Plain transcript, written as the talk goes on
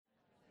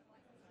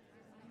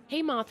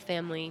Hey Moth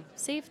family,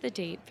 save the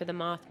date for the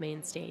Moth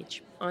main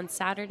stage on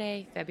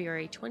Saturday,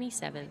 February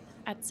 27th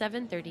at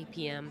 7:30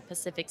 p.m.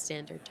 Pacific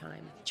Standard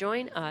Time.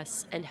 Join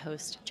us and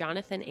host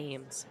Jonathan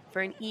Ames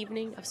for an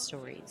evening of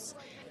stories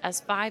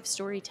as 5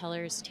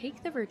 storytellers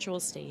take the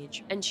virtual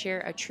stage and share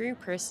a true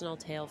personal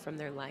tale from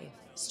their life.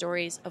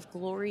 Stories of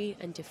glory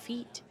and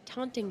defeat,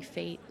 taunting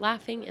fate,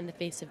 laughing in the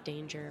face of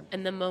danger,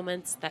 and the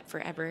moments that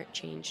forever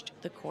changed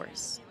the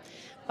course.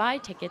 Buy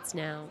tickets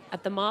now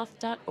at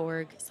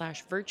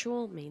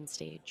themoth.org/virtual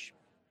mainstage.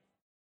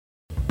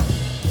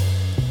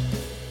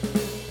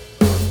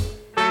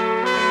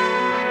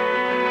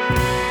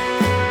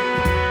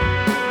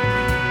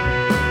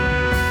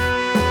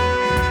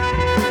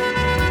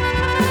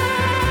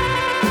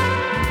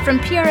 From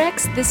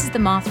PRX, this is the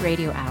Moth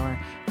Radio Hour.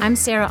 I'm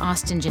Sarah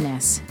Austin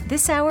Jenness.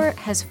 This hour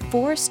has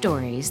 4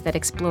 stories that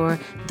explore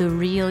the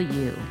real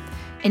you.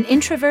 An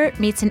introvert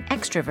meets an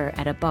extrovert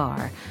at a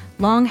bar.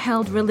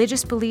 Long-held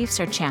religious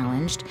beliefs are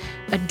challenged.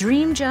 A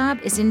dream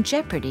job is in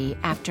jeopardy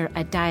after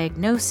a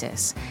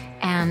diagnosis.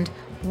 And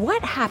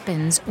what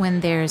happens when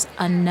there's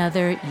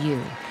another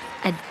you,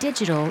 a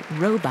digital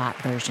robot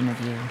version of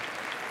you?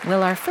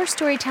 Well, our first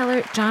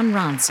storyteller, Jon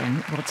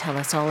Ronson, will tell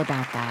us all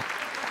about that.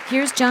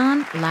 Here's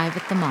Jon live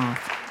at the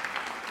Moth.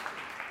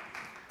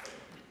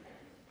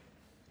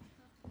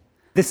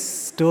 This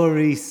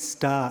story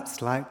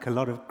starts, like a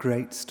lot of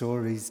great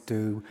stories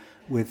do,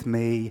 with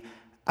me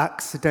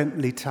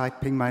accidentally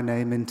typing my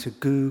name into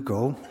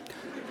Google.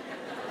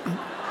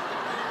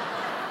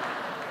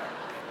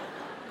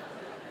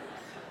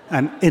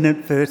 And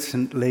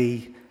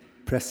inadvertently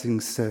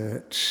pressing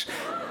search.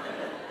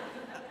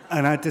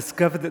 And I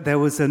discovered that there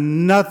was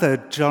another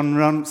Jon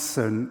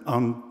Ronson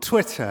on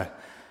Twitter.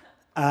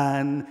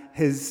 And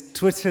his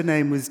Twitter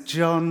name was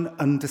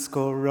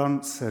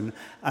Jon_Ronson,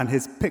 and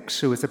his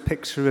picture was a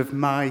picture of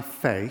my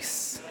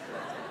face.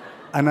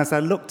 And as I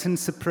looked in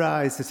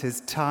surprise at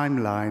his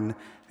timeline,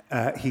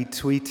 he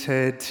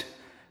tweeted,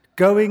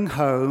 "Going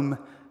home,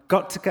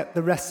 got to get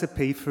the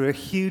recipe for a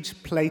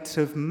huge plate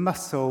of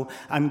mussel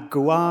and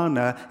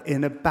guana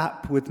in a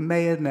bap with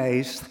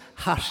mayonnaise,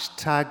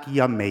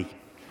 #yummy.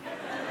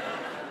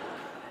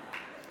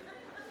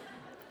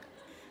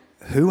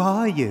 Who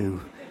are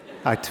you?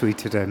 I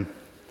tweeted him.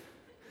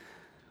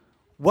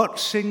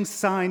 Watching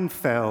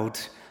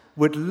Seinfeld,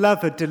 would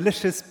love a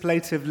delicious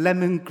plate of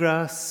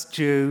lemongrass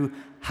stew,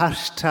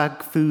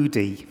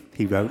 #foodie,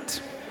 he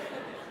wrote.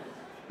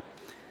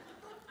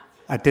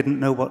 I didn't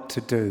know what to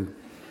do.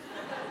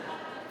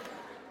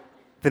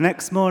 The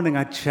next morning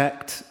I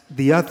checked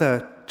the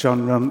other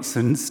Jon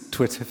Ronson's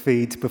Twitter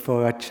feed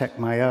before I checked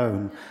my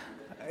own.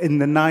 In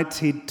the night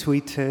he'd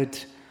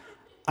tweeted,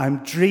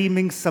 "I'm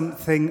dreaming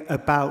something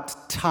about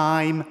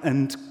time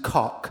and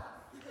cock."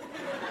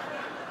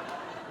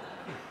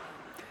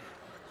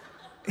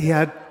 He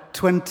had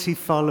 20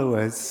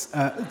 followers.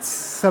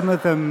 Some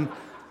of them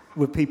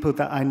were people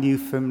that I knew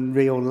from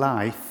real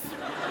life.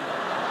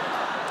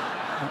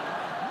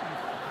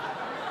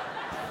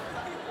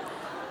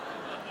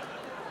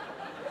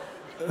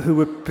 Who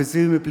were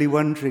presumably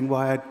wondering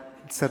why I'd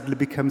suddenly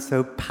become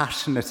so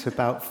passionate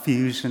about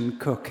fusion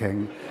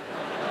cooking.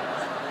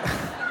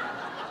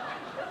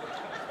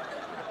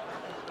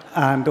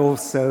 And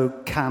also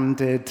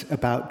candid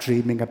about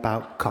dreaming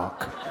about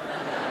cock.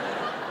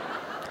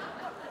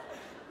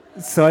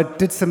 So I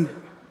did some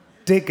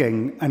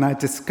digging, and I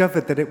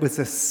discovered that it was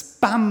a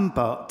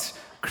spambot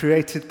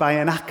created by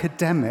an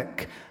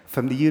academic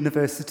from the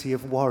University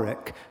of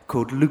Warwick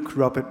called Luke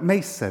Robert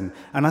Mason.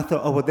 And I thought,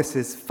 oh, well, this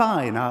is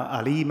fine.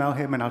 I'll email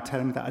him and I'll tell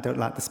him that I don't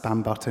like the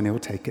spambot and he'll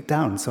take it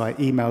down. So I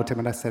emailed him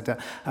and I said,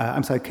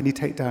 I'm sorry, can you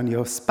take down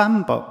your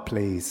spambot,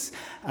 please?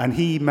 And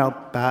he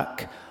emailed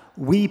back,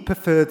 "We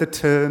prefer the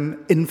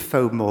term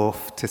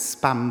infomorph to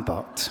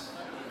spambot."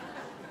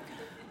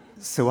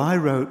 So I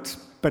wrote,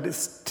 "But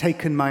it's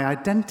taken my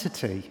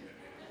identity."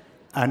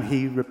 And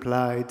he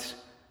replied,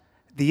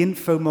 "The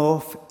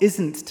infomorph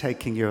isn't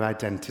taking your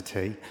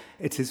identity.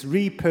 It is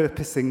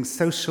repurposing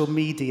social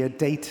media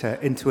data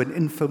into an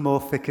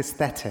infomorphic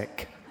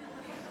aesthetic."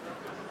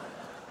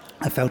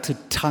 I felt a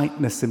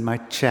tightness in my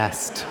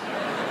chest.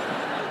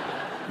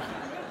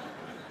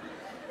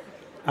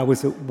 I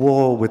was at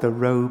war with a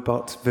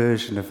robot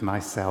version of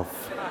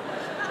myself.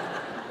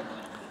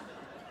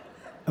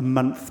 A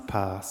month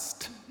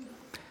passed,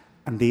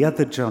 and the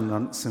other Jon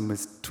Ronson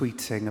was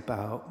tweeting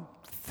about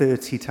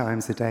 30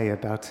 times a day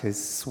about his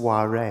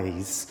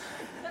soirees.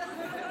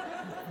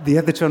 The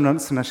other Jon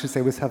Ronson, I should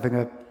say, was having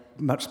a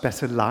much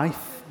better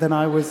life than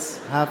I was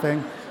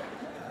having.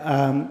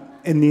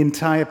 In the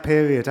entire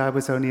period, I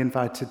was only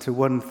invited to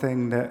one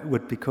thing that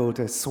would be called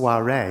a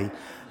soiree.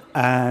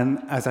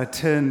 And as I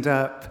turned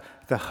up,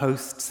 the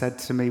host said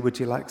to me, "Would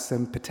you like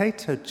some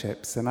potato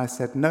chips?" And I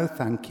said, "No,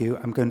 thank you.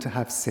 I'm going to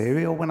have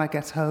cereal when I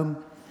get home."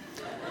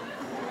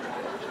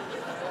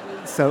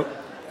 So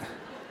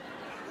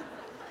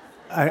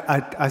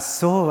I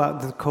saw out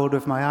the corner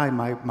of my eye,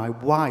 my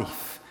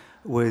wife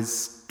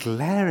was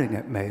glaring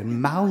at me and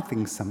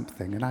mouthing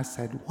something. And I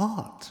said,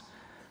 "What?"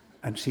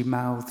 And she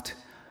mouthed,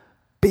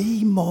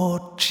 "Be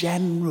more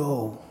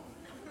general.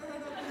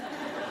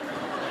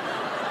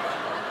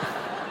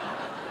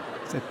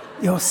 So,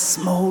 your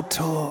small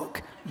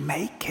talk,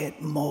 make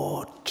it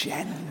more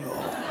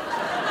general.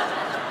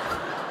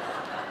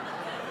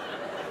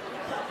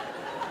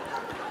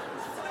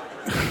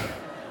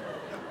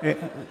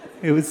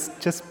 It was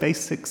just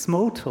basic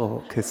small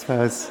talk as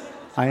far as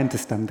I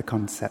understand the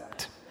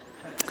concept.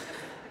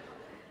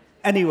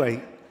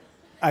 Anyway,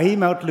 I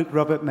emailed Luke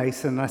Robert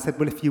Mason and I said,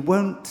 well, if you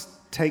won't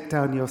take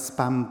down your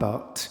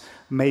spambot,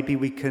 maybe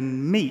we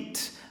can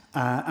meet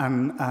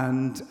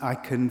and I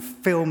can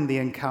film the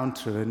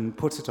encounter and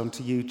put it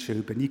onto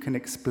YouTube, and you can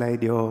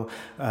explain your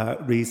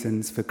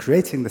reasons for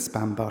creating the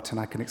spambot, and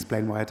I can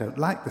explain why I don't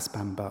like the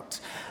spambot.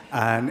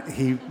 And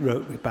he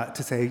wrote me back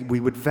to say, we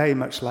would very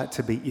much like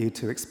to meet you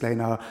to explain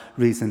our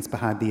reasons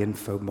behind the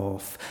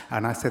infomorph.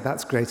 And I said,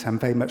 that's great, I'm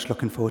very much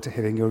looking forward to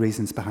hearing your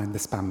reasons behind the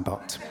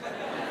spambot.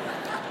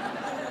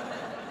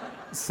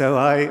 So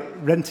I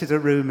rented a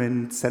room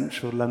in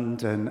central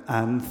London,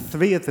 and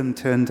 3 of them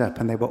turned up,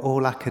 and they were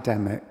all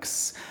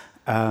academics.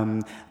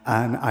 And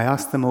I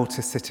asked them all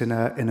to sit in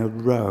a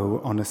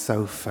row on a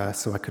sofa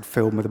so I could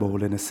film them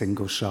all in a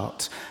single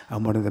shot.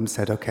 And one of them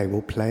said, OK,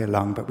 we'll play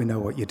along, but we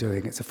know what you're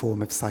doing. It's a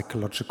form of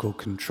psychological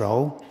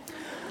control.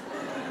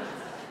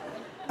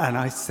 And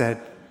I said,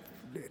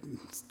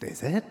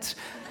 is it?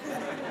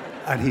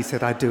 And he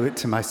said, I do it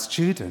to my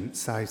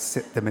students. I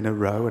sit them in a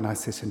row and I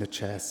sit in a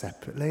chair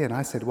separately. And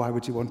I said, why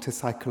would you want to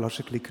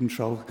psychologically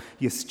control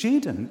your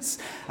students?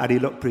 And he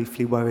looked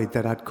briefly worried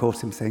that I'd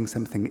caught him saying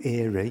something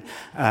eerie.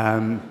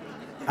 And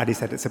he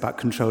said, it's about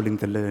controlling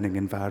the learning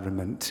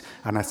environment.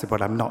 And I said,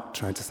 well, I'm not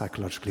trying to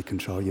psychologically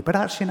control you. But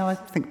actually, I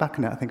think back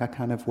on it, I think I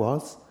kind of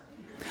was.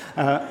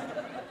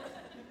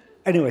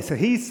 Anyway, so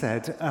he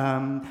said,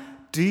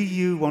 do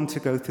you want to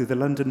go through the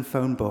London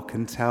phone book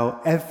and tell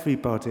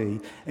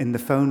everybody in the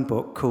phone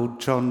book called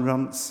Jon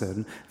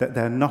Ronson that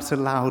they're not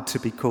allowed to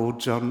be called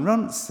Jon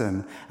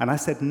Ronson? And I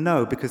said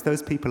no, because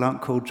those people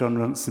aren't called Jon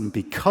Ronson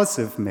because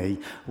of me,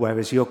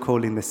 whereas you're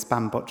calling the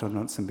spambot Jon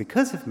Ronson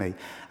because of me.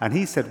 And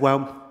he said,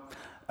 well,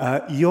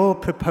 you're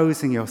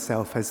proposing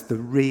yourself as the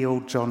real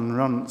Jon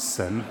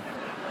Ronson,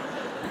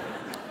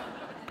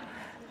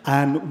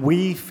 and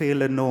we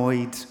feel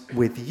annoyed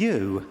with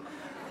you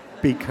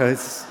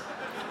because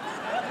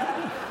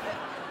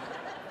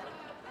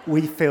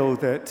we feel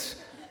that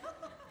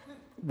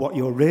what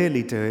you're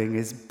really doing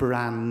is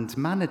brand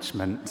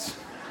management.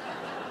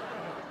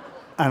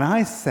 And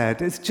I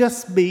said, it's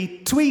just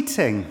me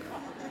tweeting.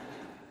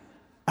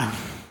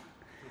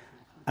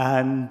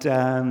 And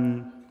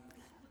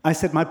I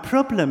said, my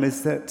problem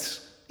is that,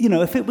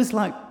 if it was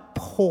like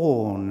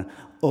porn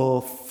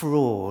or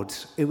fraud,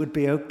 it would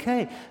be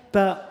okay.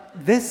 But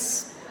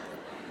this,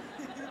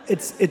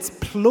 it's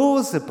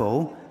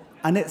plausible,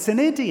 and it's an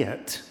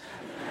idiot.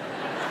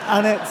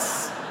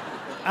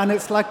 And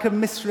it's like a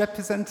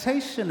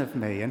misrepresentation of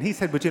me. And he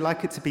said, would you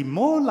like it to be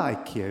more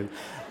like you?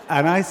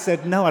 And I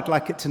said, no, I'd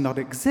like it to not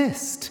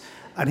exist.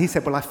 And he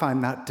said, well, I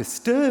find that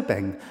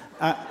disturbing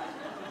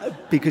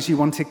because you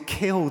want to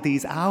kill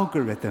these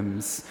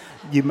algorithms.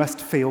 You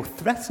must feel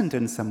threatened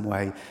in some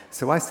way.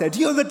 So I said,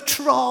 you're a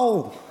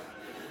troll.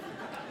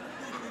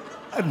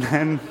 And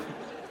then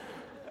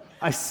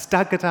I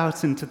staggered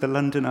out into the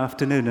London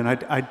afternoon, and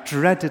I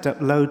dreaded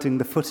uploading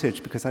the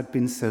footage because I'd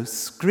been so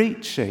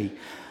screechy.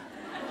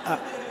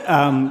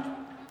 And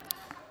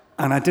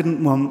I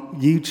didn't want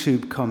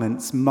YouTube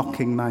comments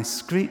mocking my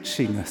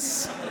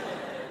screechiness.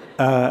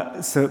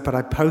 But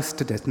I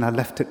posted it, and I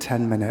left it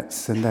 10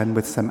 minutes, and then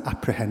with some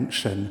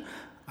apprehension,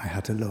 I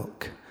had a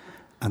look.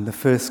 And the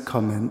first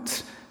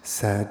comment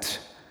said,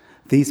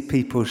 these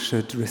people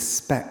should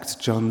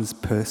respect Jon's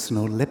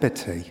personal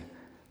liberty.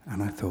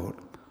 And I thought,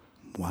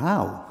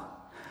 wow.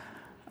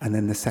 And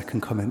then the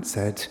second comment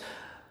said,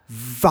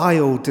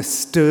 vile,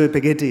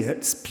 disturbing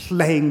idiots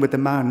playing with a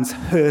man's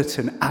hurt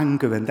and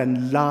anger and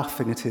then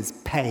laughing at his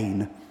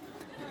pain.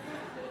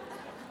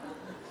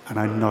 And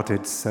I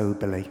nodded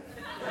soberly.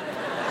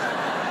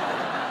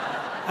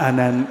 And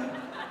then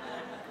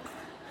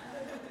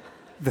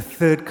the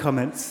third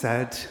comment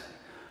said,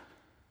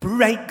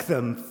 break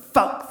them,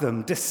 fuck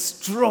them,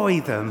 destroy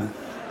them.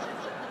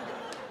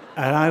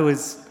 And I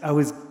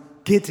was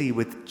giddy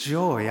with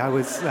joy. I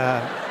was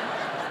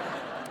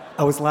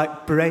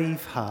like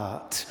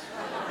Braveheart,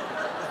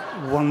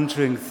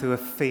 wandering through a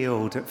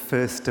field at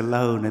first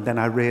alone, and then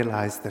I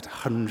realized that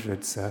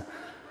hundreds are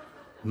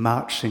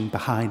marching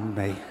behind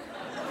me.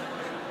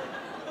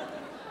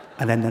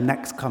 And then the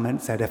next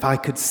comment said, if I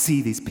could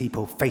see these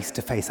people face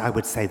to face, I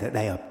would say that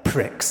they are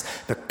pricks.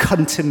 The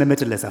cunt in the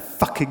middle is a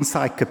fucking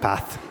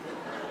psychopath.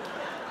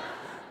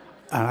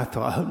 And I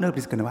thought, I hope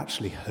nobody's going to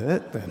actually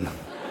hurt them.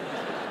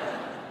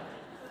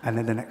 And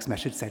then the next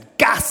message said,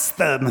 gas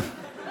them!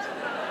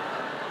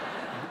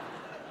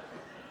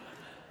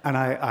 And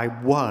I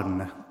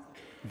won.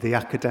 The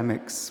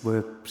academics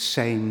were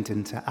shamed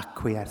into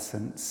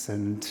acquiescence,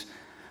 and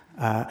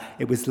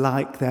it was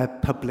like their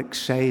public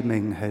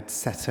shaming had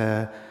set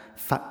a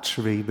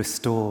factory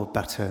restore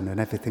button and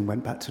everything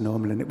went back to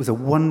normal. And it was a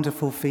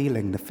wonderful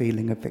feeling, the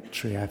feeling of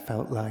victory. I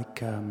felt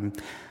like,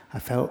 I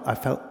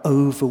felt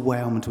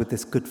overwhelmed with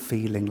this good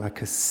feeling,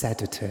 like a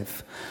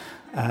sedative.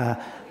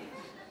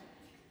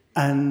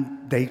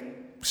 And they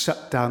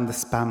shut down the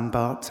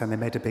spambot and they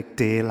made a big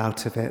deal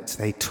out of it.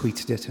 They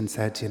tweeted it and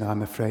said,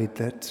 I'm afraid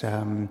that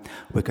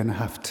we're going to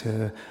have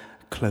to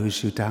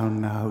close you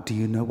down now. Do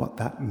you know what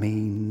that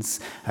means?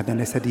 And then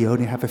they said, you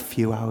only have a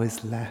few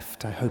hours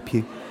left. I hope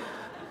you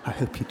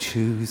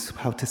choose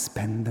how to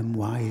spend them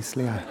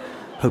wisely. I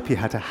hope you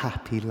had a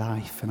happy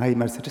life. And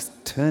I said, just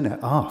turn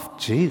it off,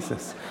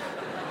 Jesus.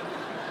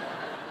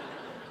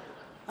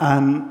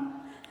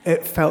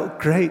 It felt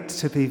great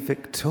to be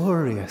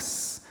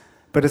victorious.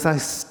 But as I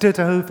stood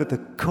over the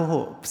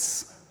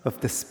corpse of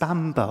the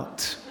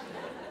spambot,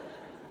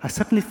 I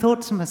suddenly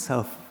thought to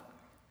myself,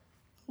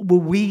 were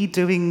we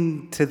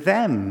doing to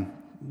them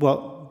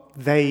what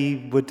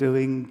they were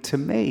doing to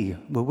me?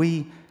 Were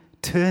we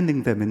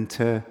turning them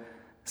into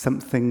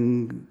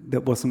something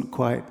that wasn't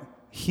quite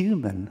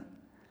human?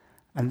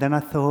 And then I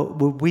thought,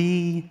 were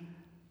we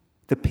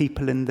the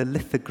people in the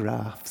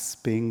lithographs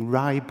being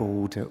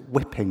ribald at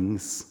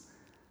whippings?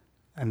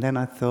 And then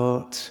I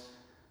thought,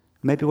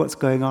 maybe what's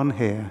going on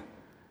here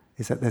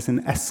is that there's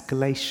an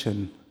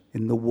escalation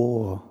in the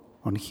war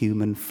on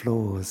human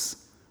flaws.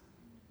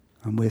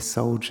 And we're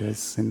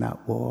soldiers in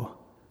that war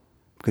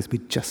because we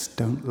just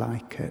don't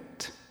like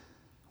it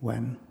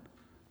when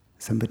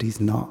somebody's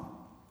not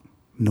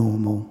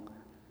normal.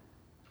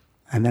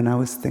 And then I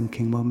was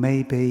thinking, well,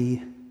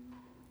 maybe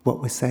what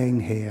we're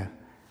saying here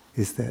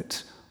is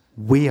that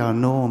we are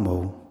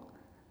normal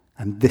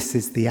and this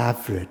is the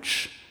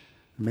average.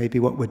 Maybe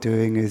what we're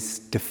doing is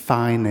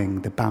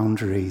defining the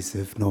boundaries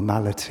of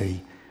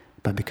normality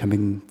by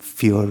becoming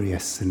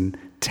furious and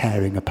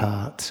tearing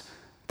apart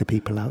the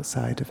people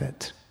outside of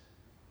it.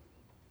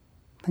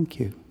 Thank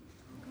you.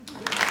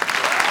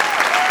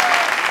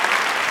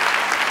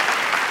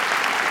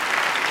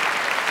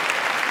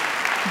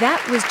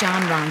 That was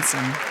Jon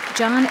Ronson.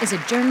 Jon is a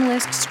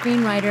journalist,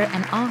 screenwriter,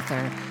 and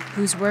author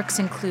whose works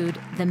include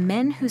The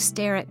Men Who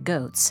Stare at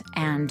Goats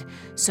and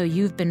So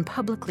You've Been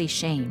Publicly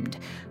Shamed,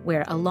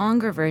 where a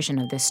longer version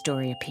of this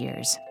story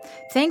appears.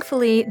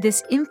 Thankfully,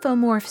 this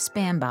infomorph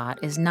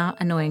spambot is not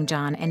annoying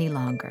Jon any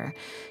longer.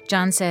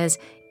 Jon says,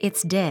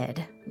 it's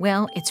dead.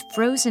 Well, it's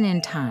frozen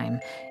in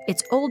time.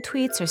 Its old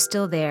tweets are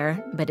still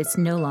there, but it's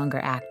no longer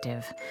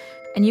active.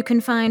 And you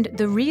can find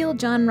the real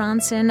Jon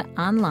Ronson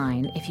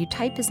online if you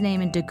type his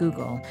name into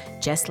Google,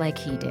 just like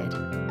he did.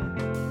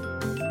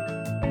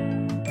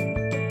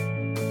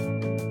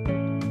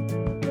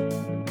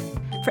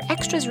 For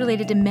extras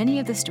related to many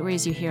of the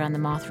stories you hear on the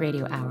Moth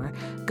Radio Hour,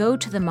 go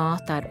to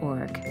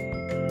themoth.org.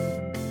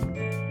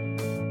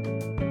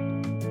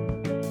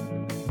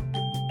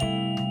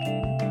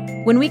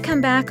 When we come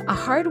back, a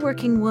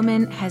hardworking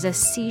woman has a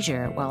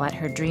seizure while at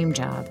her dream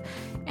job,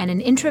 and an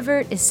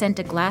introvert is sent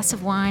a glass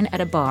of wine at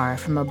a bar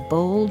from a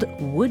bold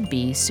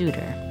would-be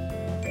suitor.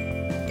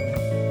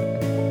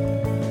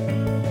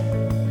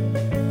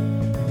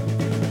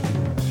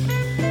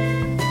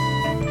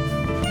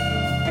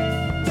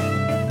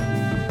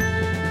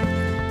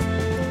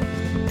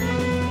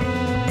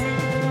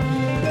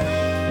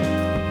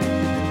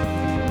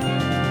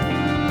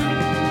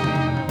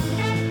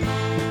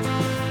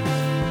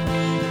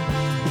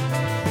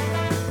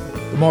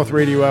 The Moth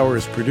Radio Hour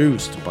is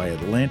produced by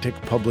Atlantic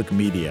Public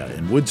Media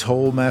in Woods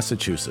Hole,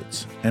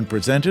 Massachusetts, and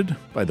presented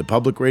by the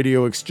Public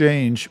Radio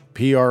Exchange,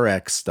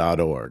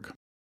 prx.org.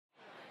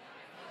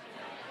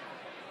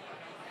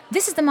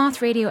 This is the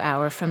Moth Radio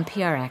Hour from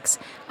PRX.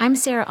 I'm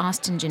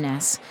Austin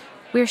Jenness.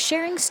 We're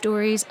sharing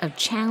stories of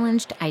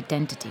challenged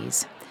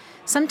identities.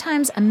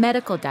 Sometimes a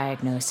medical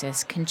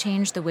diagnosis can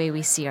change the way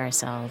we see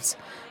ourselves.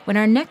 When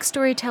our next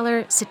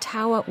storyteller,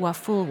 Sitawa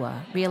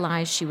Wafula,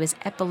 realized she was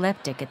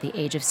epileptic at the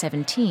age of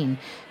 17,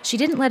 she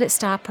didn't let it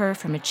stop her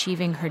from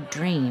achieving her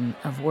dream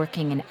of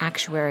working in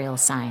actuarial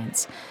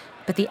science.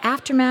 But the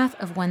aftermath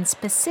of one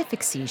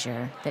specific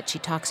seizure that she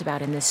talks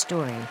about in this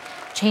story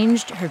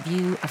changed her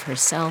view of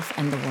herself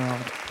and the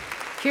world.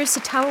 Here's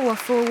Sitawa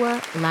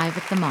Wafula live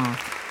at the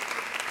Moth.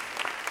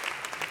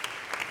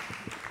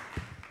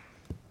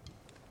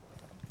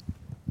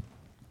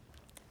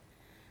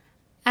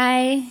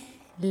 I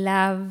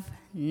love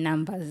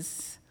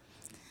numbers.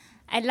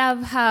 I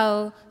love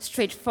how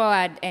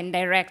straightforward and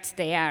direct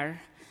they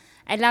are.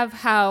 I love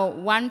how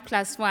 1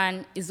 +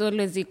 1 is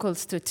always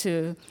equals to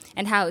 2,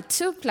 and how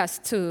 2 +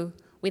 2,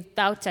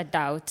 without a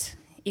doubt,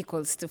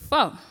 equals to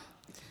 4.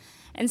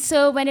 And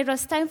so when it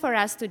was time for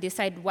us to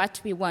decide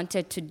what we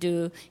wanted to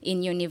do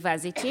in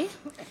university,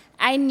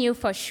 I knew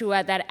for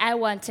sure that I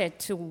wanted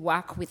to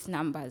work with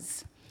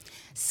numbers.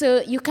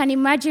 So you can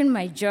imagine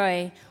my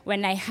joy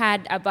when I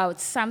heard about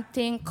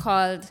something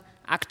called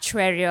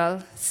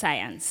actuarial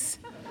science.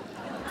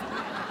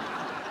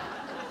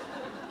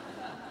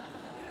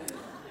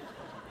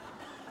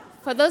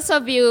 For those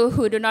of you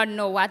who do not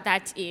know what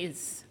that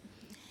is,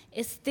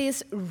 It's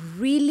this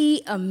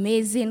really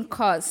amazing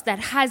course that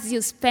has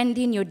you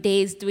spending your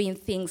days doing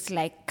things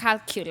like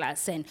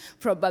calculus and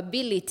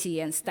probability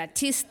and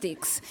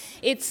statistics.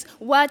 It's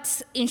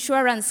what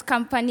insurance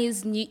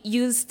companies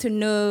use to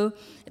know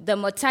the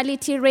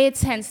mortality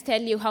rates, hence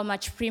tell you how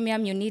much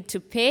premium you need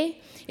to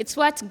pay. It's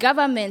what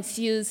governments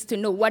use to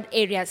know what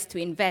areas to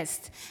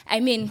invest. I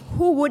mean,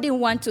 who wouldn't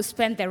want to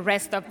spend the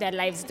rest of their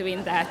lives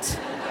doing that?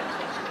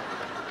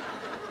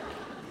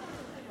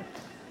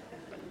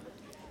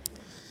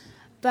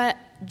 But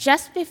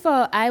just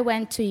before I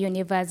went to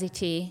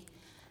university,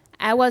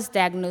 I was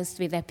diagnosed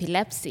with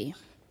epilepsy.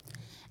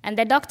 And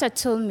the doctor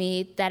told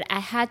me that I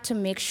had to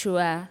make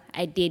sure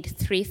I did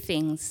 3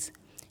 things: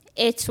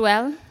 ate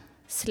well,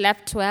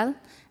 slept well,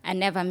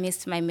 and never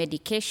missed my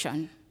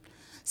medication.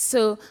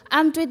 So,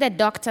 armed with the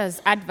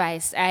doctor's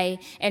advice, I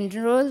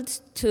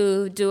enrolled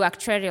to do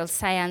actuarial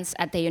science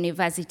at the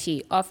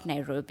University of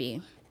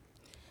Nairobi.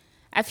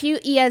 A few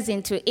years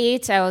into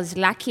it, I was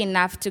lucky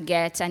enough to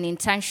get an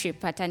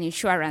internship at an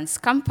insurance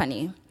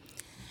company.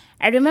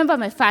 I remember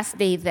my first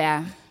day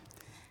there.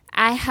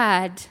 I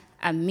had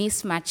a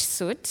mismatched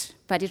suit,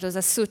 but it was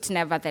a suit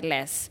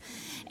nevertheless.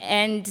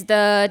 And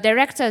the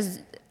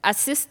director's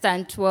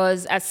assistant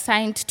was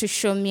assigned to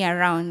show me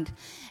around.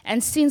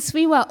 And since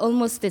we were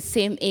almost the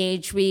same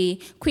age,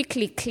 we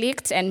quickly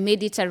clicked and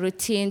made it a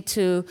routine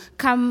to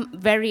come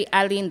very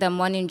early in the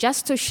morning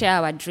just to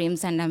share our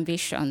dreams and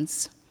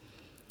ambitions.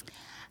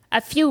 A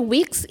few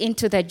weeks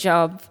into the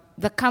job,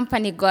 the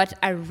company got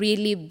a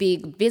really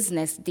big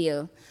business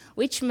deal,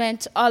 which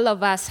meant all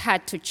of us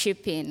had to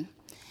chip in.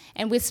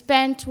 And we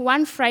spent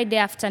one Friday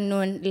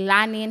afternoon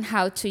learning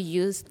how to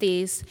use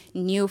this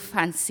new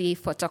fancy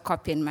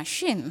photocopying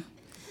machine.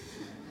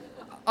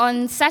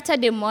 On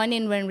Saturday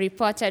morning, when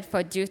reported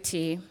for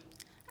duty,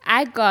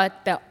 I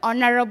got the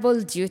honorable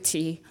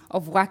duty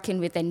of working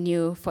with a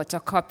new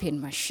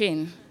photocopying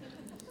machine.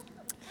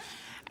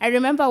 I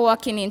remember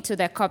walking into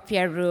the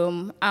copier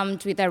room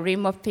armed with a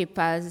ream of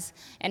papers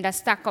and a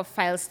stack of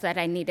files that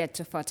I needed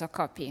to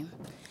photocopy.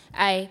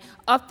 I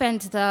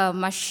opened the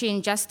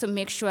machine just to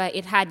make sure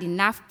it had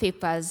enough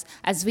papers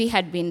as we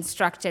had been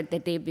instructed the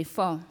day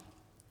before.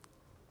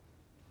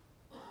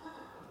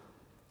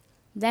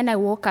 Then I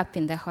woke up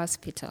in the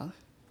hospital.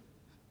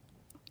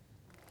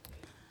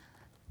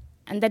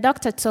 And the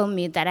doctor told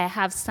me that I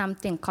have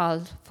something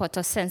called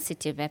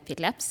photosensitive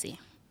epilepsy.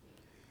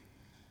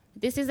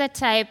 This is a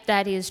type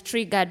that is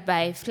triggered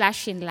by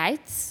flashing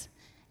lights,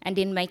 and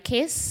in my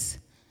case,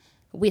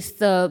 with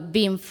the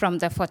beam from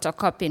the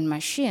photocopying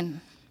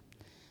machine.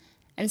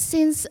 And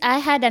since I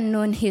had a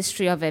known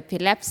history of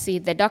epilepsy,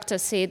 the doctor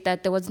said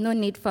that there was no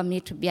need for me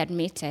to be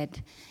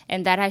admitted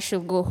and that I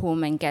should go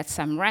home and get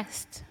some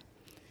rest.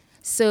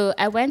 So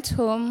I went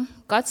home,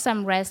 got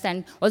some rest,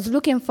 and was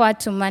looking forward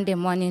to Monday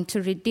morning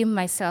to redeem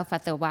myself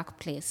at the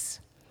workplace.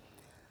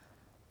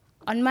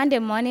 On Monday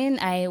morning,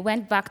 I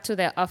went back to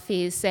the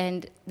office,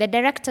 and the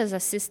director's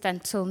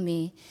assistant told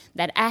me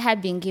that I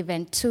had been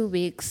given 2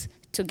 weeks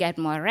to get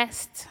more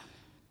rest.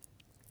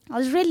 I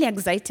was really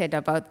excited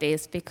about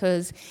this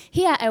because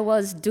here I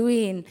was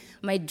doing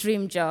my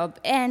dream job,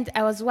 and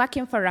I was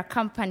working for a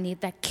company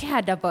that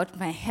cared about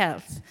my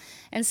health.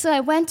 And so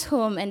I went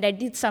home and I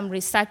did some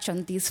research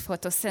on this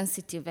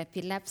photosensitive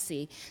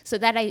epilepsy so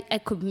that I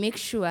could make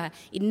sure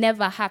it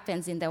never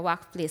happens in the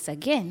workplace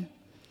again.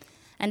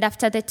 And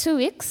after the 2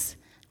 weeks,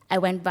 I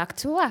went back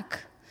to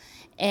work.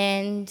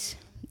 And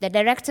the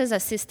director's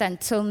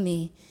assistant told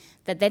me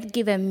that they'd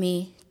given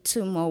me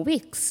 2 more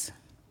weeks.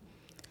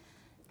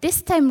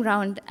 This time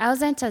round, I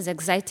wasn't as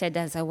excited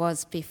as I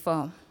was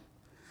before.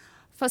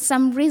 For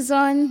some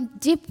reason,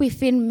 deep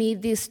within me,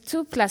 this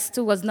 2 +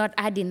 2 was not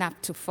adding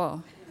up to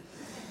 4.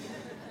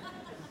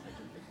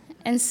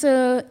 And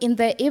so in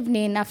the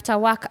evening, after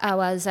work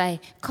hours, I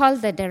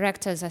called the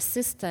director's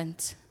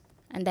assistant,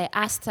 and I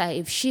asked her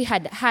if she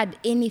had heard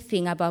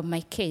anything about my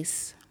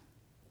case.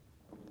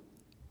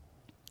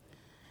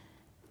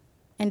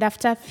 And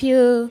after a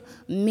few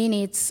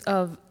minutes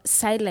of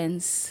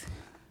silence,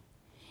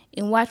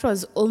 in what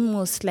was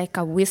almost like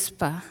a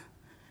whisper,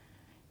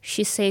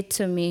 she said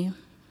to me,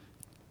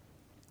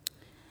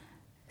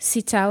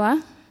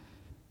 "Sitawa,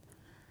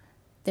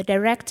 the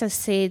director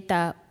said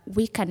that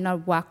we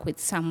cannot work with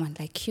someone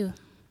like you."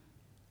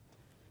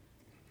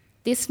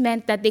 This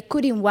meant that they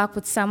couldn't work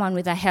with someone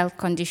with a health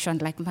condition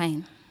like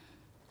mine.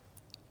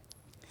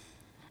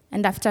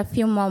 And after a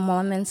few more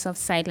moments of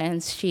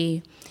silence,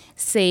 she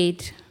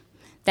said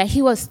that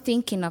he was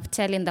thinking of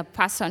telling the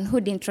person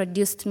who'd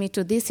introduced me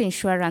to this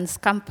insurance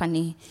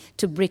company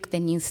to break the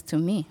news to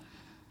me.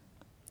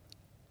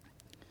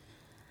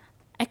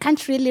 I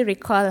can't really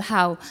recall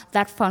how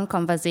that phone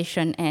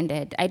conversation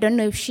ended. I don't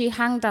know if she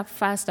hung up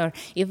first or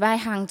if I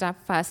hung up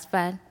first,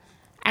 but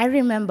I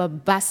remember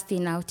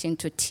bursting out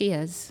into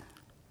tears.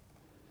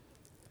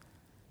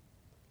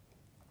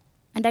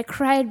 And I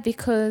cried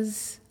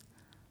because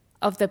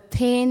of the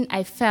pain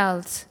I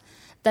felt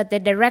that the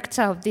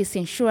director of this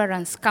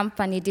insurance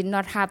company did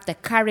not have the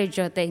courage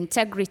or the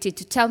integrity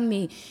to tell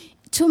me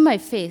to my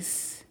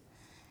face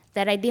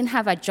that I didn't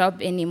have a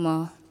job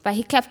anymore but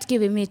he kept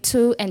giving me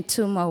 2 and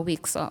 2 more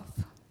weeks off.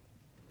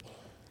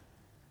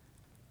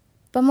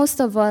 But most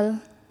of all,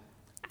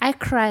 I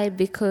cried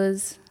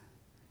because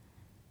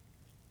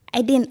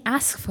I didn't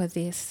ask for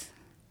this.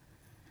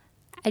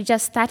 I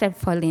just started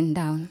falling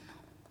down.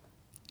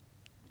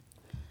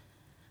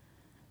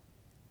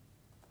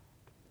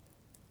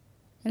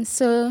 And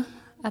so,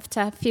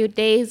 after a few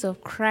days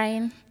of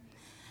crying,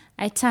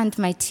 I turned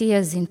my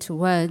tears into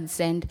words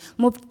and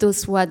moved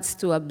those words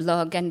to a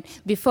blog. And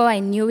before I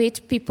knew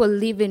it, people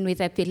living with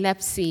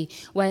epilepsy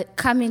were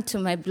coming to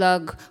my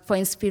blog for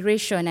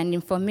inspiration and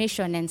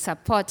information and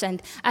support.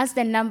 And as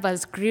the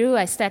numbers grew,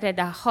 I started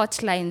a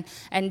hotline,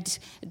 and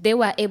they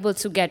were able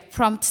to get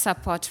prompt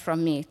support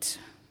from it.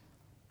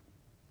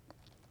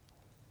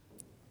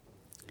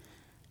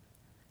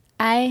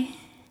 I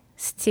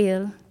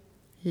still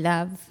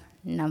love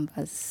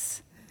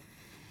numbers.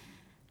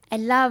 I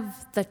love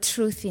the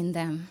truth in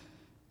them.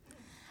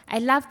 I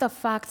love the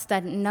fact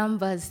that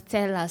numbers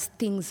tell us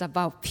things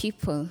about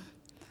people.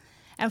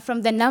 And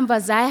from the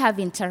numbers I have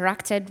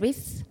interacted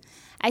with,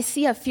 I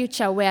see a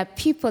future where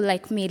people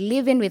like me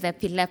living with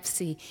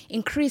epilepsy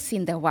increase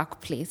in the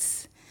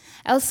workplace.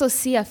 I also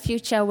see a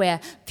future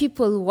where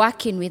people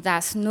working with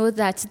us know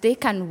that they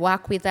can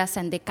work with us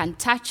and they can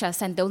touch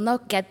us and they'll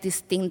not get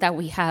this thing that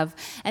we have.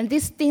 And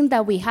this thing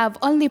that we have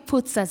only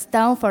puts us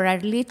down for a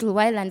little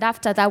while, and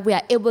after that we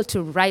are able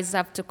to rise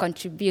up to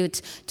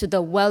contribute to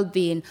the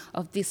well-being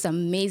of this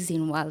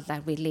amazing world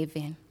that we live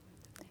in.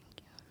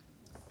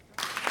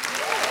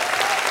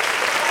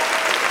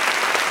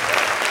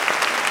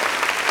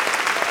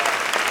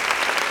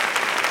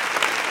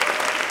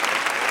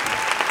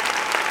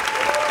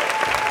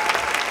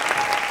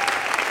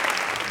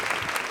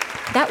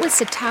 That was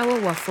Sitawa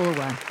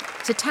Wafula.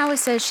 Sitawa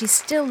says she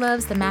still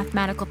loves the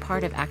mathematical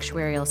part of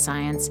actuarial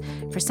science.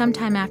 For some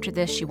time after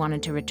this, she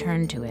wanted to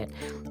return to it,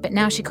 but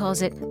now she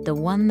calls it the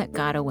one that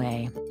got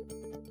away.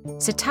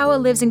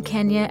 Sitawa lives in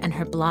Kenya, and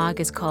her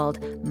blog is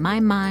called My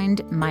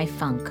Mind, My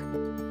Funk.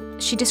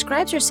 She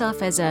describes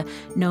herself as a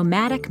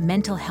nomadic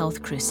mental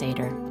health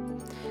crusader.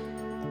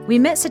 We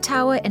met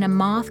Sitawa in a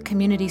Moth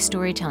community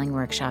storytelling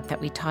workshop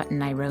that we taught in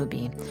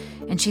Nairobi,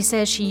 and she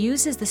says she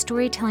uses the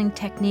storytelling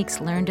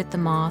techniques learned at the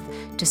Moth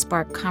to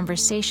spark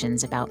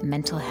conversations about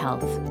mental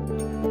health.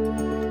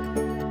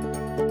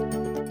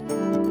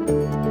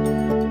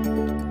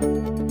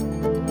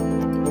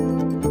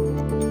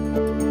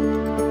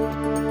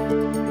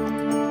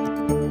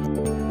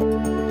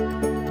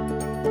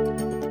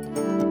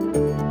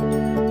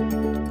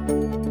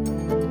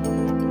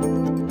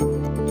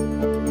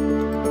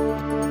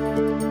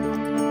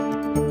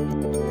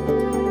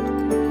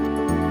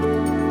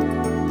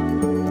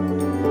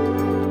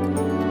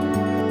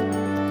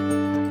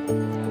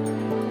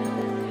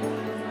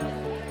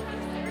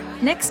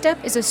 Next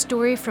up is a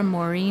story from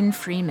Maureen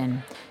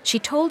Freeman. She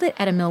told it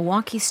at a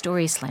Milwaukee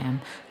Story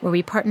Slam, where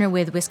we partner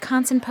with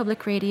Wisconsin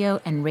Public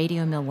Radio and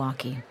Radio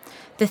Milwaukee.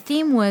 The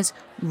theme was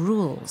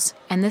rules,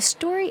 and the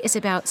story is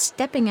about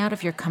stepping out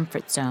of your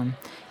comfort zone.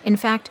 In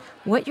fact,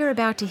 what you're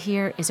about to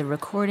hear is a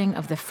recording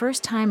of the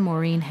first time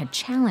Maureen had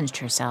challenged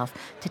herself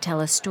to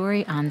tell a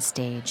story on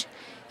stage.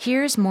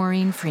 Here's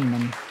Maureen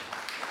Freeman.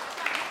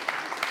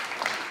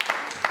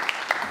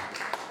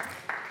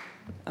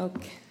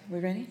 Okay, we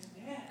ready?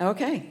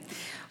 Okay.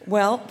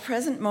 Well,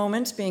 present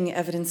moment being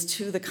evidence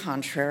to the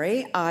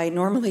contrary, I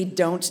normally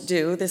don't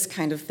do this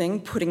kind of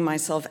thing, putting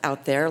myself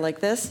out there like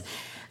this.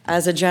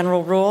 As a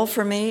general rule,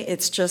 for me,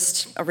 it's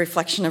just a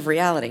reflection of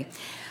reality.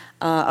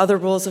 Other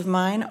rules of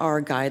mine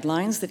are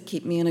guidelines that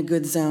keep me in a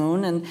good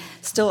zone, and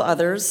still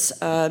others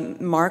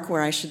mark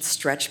where I should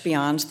stretch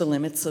beyond the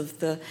limits of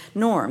the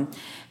norm.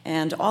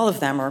 And all of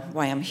them are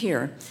why I'm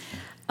here.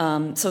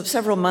 So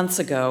several months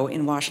ago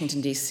in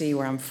Washington, D.C.,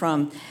 where I'm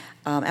from,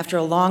 after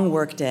a long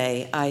work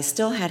day, I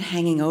still had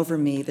hanging over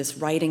me this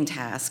writing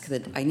task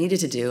that I needed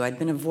to do. I'd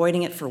been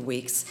avoiding it for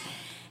weeks,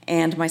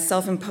 and my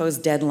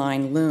self-imposed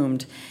deadline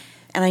loomed.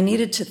 And I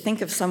needed to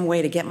think of some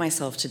way to get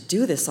myself to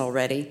do this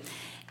already,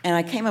 and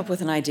I came up with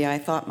an idea I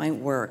thought might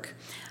work.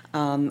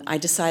 I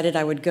decided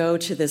I would go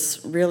to this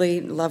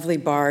really lovely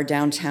bar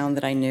downtown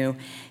that I knew.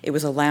 It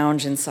was a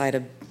lounge inside a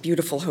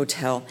beautiful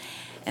hotel,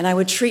 and I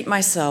would treat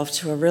myself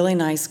to a really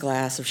nice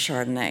glass of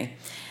Chardonnay.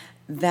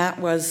 That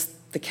was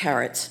the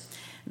carrot.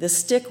 The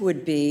stick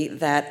would be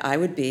that I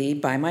would be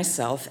by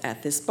myself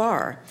at this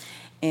bar.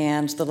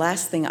 And the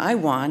last thing I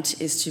want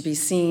is to be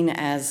seen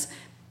as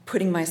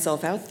putting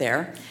myself out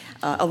there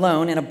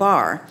alone in a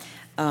bar.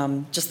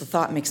 Just the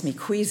thought makes me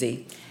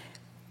queasy.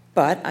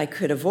 But I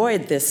could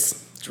avoid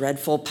this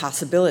dreadful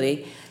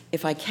possibility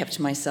if I kept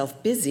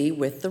myself busy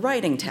with the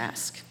writing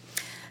task.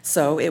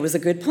 So it was a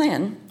good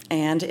plan,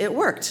 and it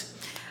worked.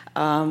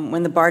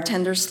 When the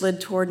bartender slid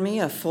toward me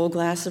a full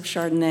glass of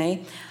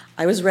Chardonnay,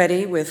 I was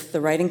ready with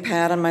the writing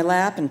pad on my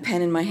lap and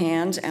pen in my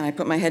hand, and I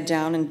put my head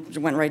down and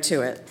went right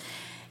to it.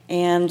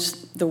 And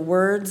the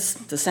words,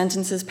 the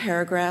sentences,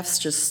 paragraphs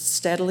just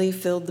steadily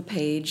filled the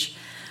page.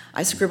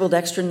 I scribbled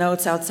extra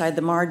notes outside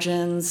the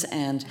margins,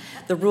 and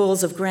the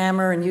rules of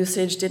grammar and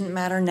usage didn't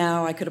matter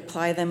now. I could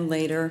apply them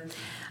later.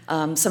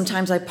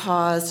 Sometimes I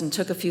paused and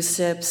took a few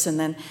sips and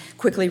then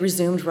quickly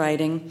resumed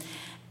writing.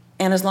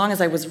 And as long as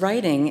I was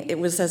writing, it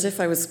was as if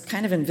I was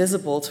kind of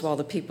invisible to all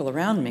the people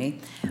around me,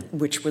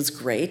 which was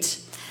great.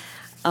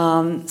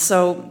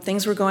 So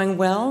things were going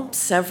well.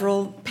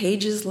 Several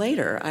pages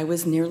later, I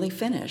was nearly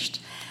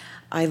finished.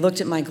 I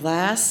looked at my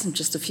glass, and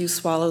just a few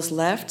swallows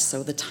left,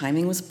 so the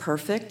timing was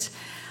perfect.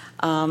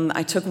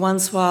 I took one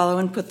swallow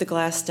and put the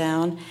glass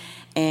down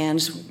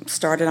and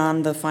started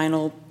on the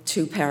final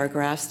 2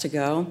 paragraphs to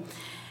go.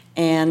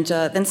 And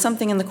then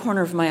something in the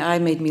corner of my eye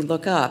made me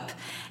look up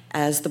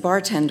as the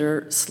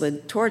bartender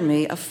slid toward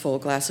me a full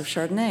glass of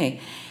Chardonnay.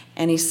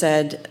 And he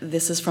said,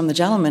 "This is from the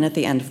gentleman at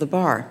the end of the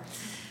bar."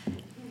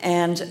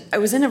 And I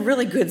was in a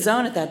really good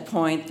zone at that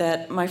point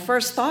that my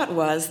first thought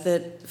was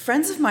that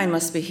friends of mine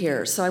must be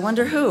here, so I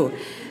wonder who.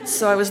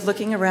 So I was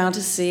looking around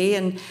to see,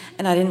 and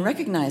I didn't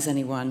recognize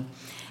anyone.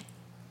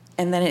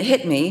 And then it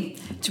hit me,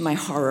 to my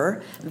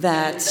horror,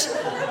 that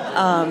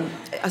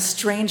a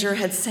stranger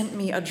had sent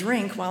me a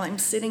drink while I'm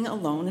sitting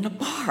alone in a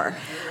bar.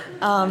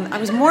 I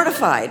was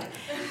mortified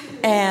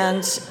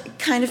and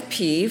kind of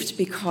peeved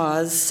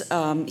because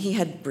he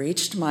had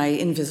breached my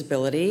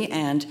invisibility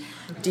and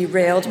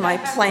derailed my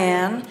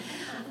plan.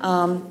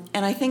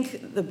 And I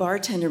think the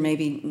bartender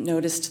maybe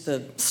noticed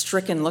the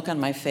stricken look on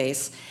my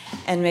face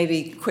and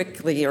maybe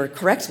quickly or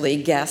correctly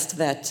guessed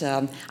that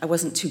I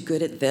wasn't too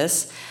good at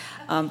this.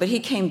 But he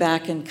came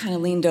back and kind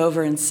of leaned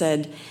over and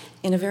said,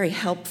 in a very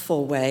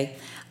helpful way,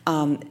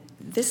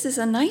 "This is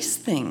a nice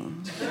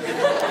thing."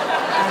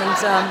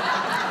 And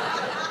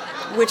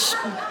which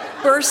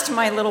burst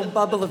my little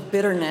bubble of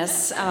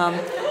bitterness.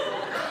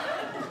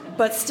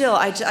 But still,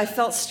 I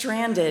felt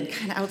stranded,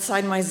 kind of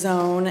outside my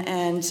zone,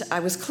 and I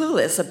was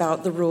clueless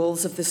about the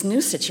rules of this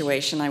new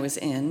situation I was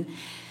in.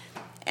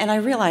 And I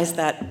realized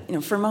that,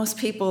 for most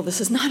people, this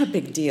is not a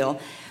big deal,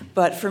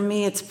 but for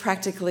me, it's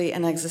practically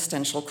an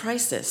existential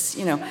crisis.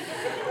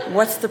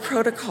 What's the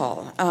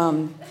protocol?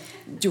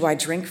 Do I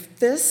drink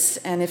this?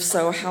 And if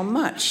so, how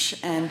much?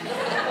 And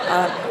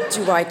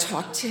do I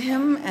talk to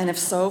him? And if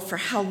so, for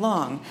how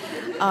long?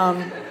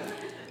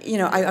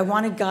 I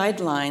wanted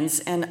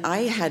guidelines, and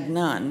I had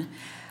none.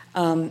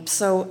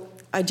 So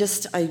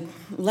I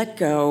let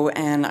go,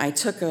 and I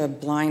took a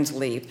blind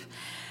leap.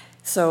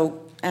 So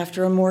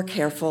after a more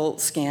careful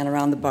scan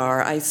around the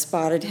bar, I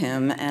spotted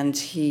him, and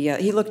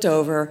he looked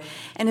over,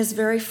 and his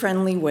very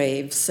friendly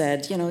wave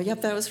said,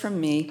 "Yep, that was from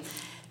me."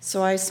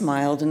 So I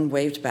smiled and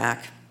waved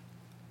back.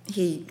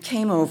 He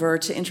came over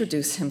to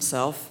introduce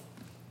himself.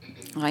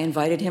 I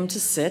invited him to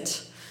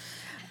sit.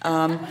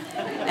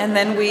 And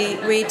then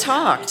we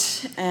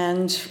talked,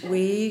 and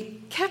we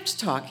kept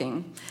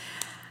talking.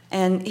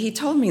 And he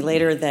told me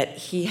later that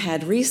he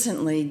had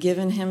recently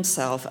given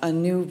himself a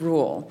new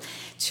rule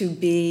to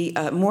be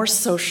more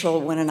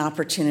social when an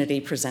opportunity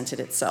presented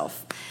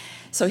itself.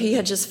 So he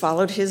had just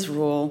followed his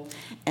rule,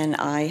 and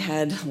I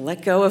had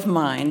let go of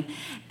mine.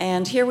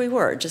 And here we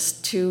were,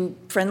 just 2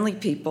 friendly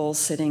people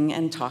sitting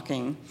and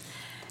talking,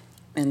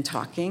 and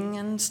talking,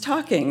 and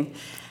talking.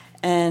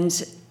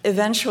 And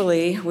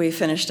eventually, we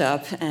finished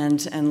up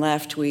and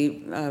left.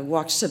 We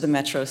walked to the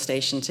metro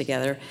station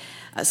together,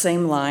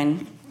 same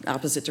line,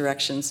 opposite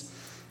directions.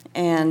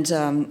 And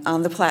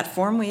on the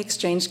platform, we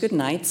exchanged good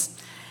nights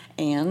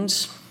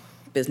and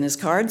business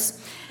cards.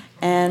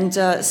 And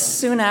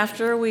soon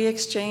after, we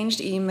exchanged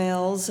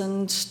emails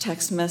and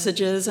text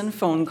messages and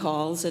phone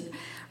calls at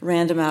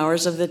random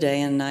hours of the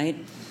day and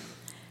night.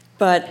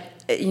 But,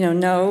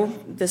 no,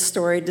 this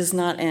story does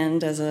not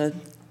end as a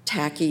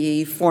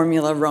tacky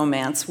formula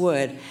romance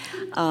would.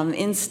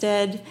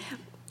 Instead,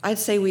 I'd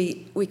say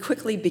we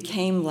quickly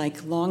became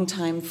like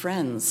longtime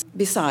friends.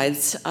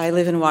 Besides, I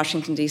live in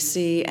Washington,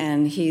 D.C.,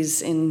 and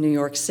he's in New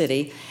York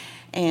City,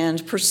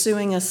 and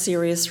pursuing a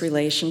serious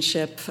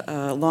relationship,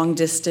 long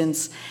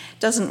distance,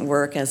 doesn't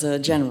work as a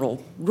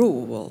general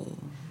rule.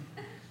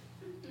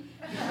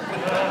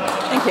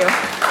 Thank you.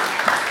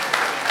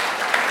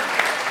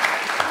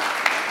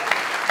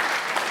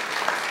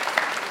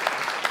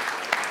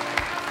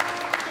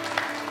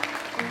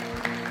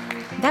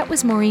 That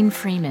was Maureen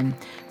Freeman.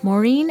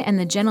 Maureen and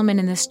the gentleman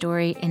in the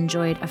story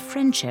enjoyed a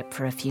friendship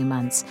for a few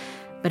months,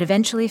 but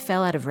eventually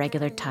fell out of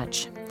regular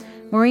touch.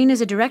 Maureen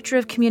is a director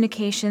of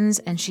communications,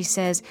 and she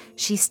says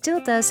she still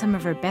does some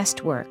of her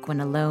best work when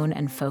alone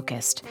and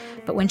focused.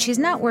 But when she's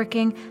not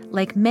working,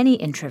 like many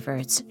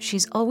introverts,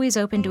 she's always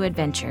open to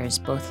adventures,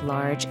 both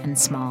large and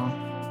small.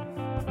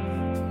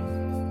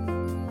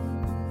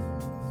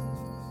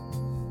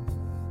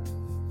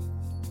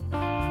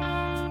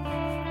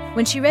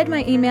 When she read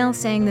my email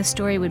saying the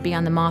story would be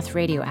on the Moth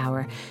Radio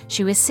Hour,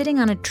 she was sitting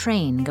on a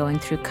train going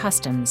through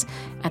customs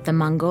at the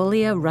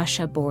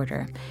Mongolia-Russia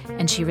border,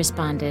 and she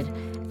responded,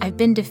 "I've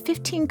been to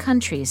 15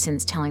 countries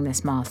since telling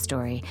this Moth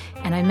story,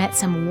 and I met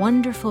some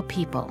wonderful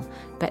people,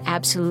 but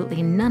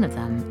absolutely none of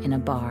them in a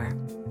bar."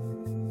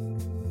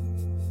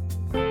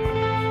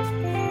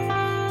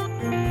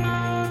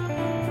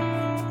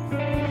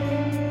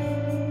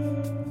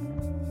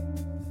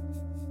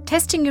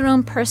 Testing your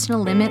own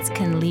personal limits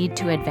can lead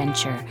to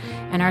adventure,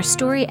 and our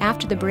story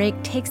after the break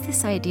takes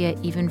this idea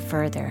even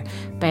further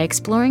by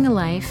exploring a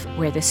life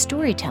where the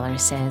storyteller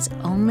says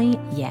only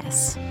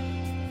yes.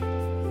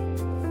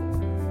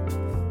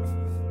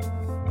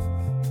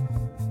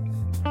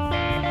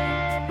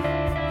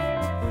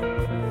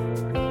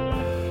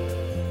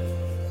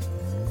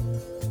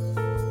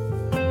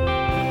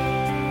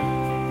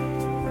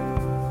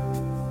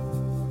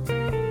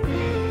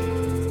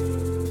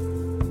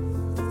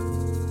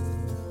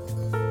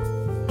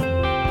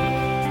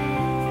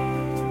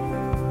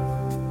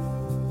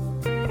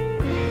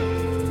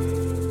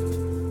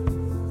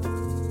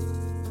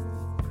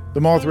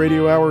 The Moth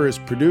Radio Hour is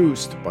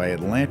produced by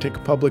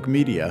Atlantic Public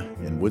Media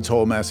in Woods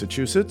Hole,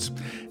 Massachusetts,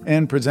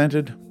 and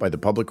presented by the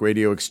Public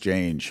Radio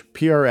Exchange,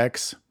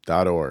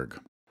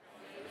 prx.org.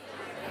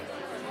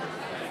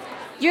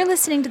 You're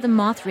listening to the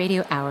Moth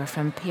Radio Hour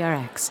from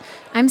PRX.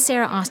 I'm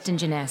Sarah Austin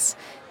Jenness.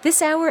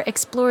 This hour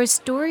explores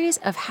stories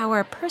of how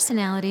our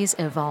personalities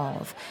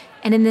evolve.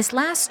 And in this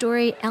last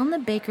story,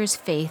 Elna Baker's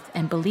faith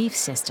and belief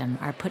system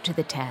are put to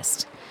the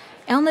test.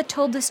 Elna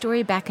told the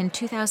story back in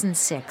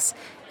 2006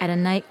 at a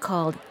night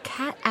called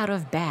Cat Out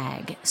of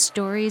Bag,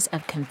 Stories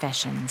of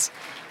Confessions.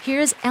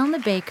 Here's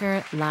Elna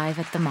Baker live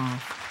at the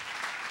Moth.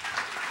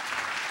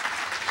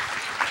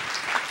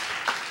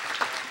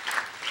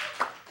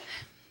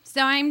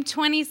 So I'm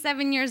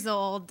 27 years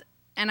old,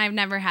 and I've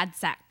never had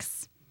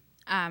sex.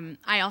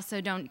 I also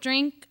don't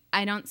drink,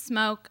 I don't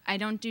smoke, I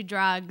don't do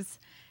drugs,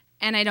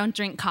 and I don't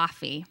drink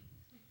coffee.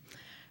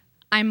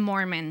 I'm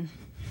Mormon.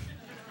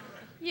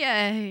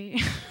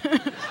 Yay.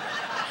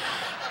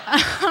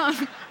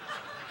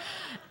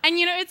 And,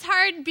 you know, it's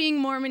hard being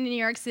Mormon in New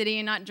York City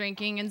and not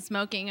drinking and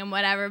smoking and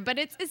whatever, but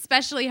it's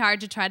especially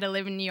hard to try to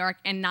live in New York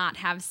and not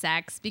have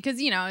sex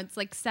because, you know, it's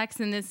like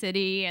Sex in the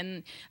City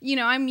and, you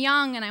know, I'm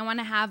young and I want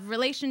to have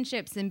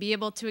relationships and be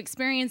able to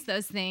experience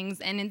those things.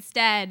 And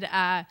instead,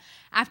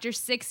 after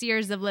 6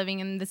 years of living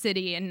in the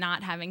city and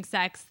not having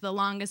sex, the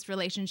longest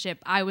relationship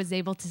I was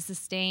able to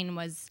sustain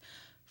was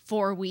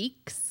 4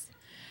 weeks.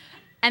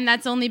 And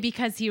that's only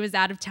because he was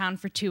out of town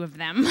for 2 of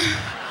them.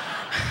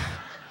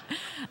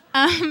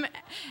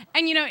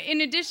 And, you know,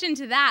 in addition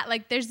to that,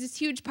 like, there's this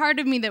huge part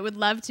of me that would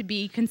love to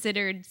be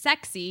considered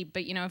sexy,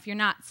 but, you know, if you're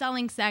not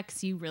selling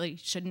sex, you really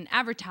shouldn't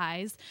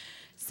advertise.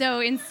 So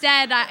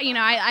instead,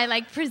 I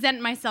like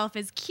present myself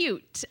as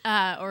cute,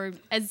 or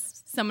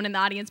as someone in the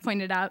audience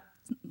pointed out,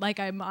 like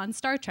I'm on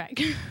Star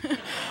Trek.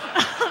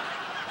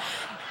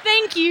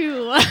 Thank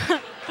you.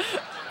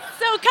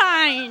 So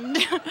kind.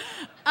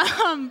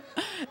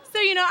 So,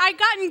 you know, I'd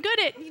gotten good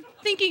at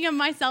thinking of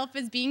myself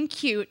as being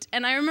cute.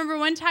 And I remember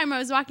one time I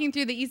was walking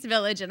through the East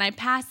Village and I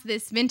passed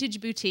this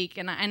vintage boutique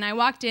and I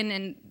walked in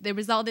and there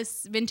was all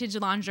this vintage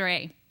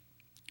lingerie.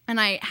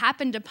 And I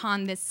happened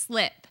upon this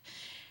slip.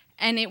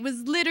 And it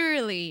was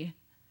literally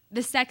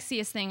the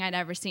sexiest thing I'd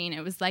ever seen.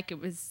 It was like it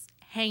was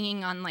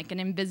hanging on like an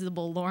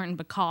invisible Lauren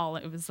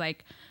Bacall. It was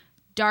like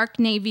dark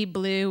navy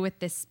blue with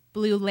this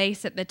blue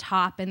lace at the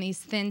top and these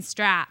thin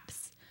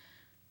straps.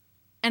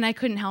 And I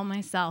couldn't help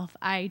myself.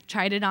 I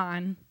tried it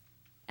on.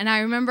 And I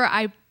remember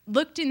I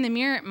looked in the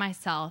mirror at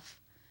myself.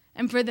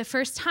 And for the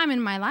first time in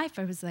my life,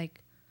 I was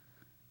like,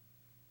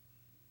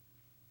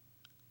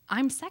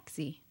 I'm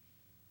sexy.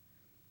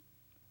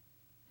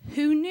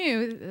 Who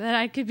knew that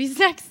I could be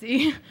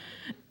sexy?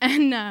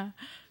 And woohoo!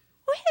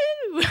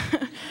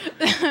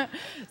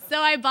 So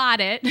I bought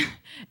it.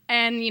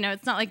 And, you know,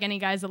 it's not like any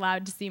guy's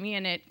allowed to see me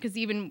in it. Because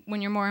even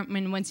when you're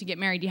Mormon, once you get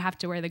married, you have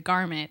to wear the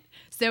garment.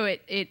 So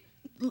it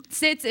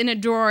sits in a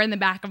drawer in the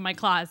back of my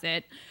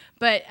closet,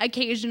 but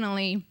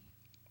occasionally,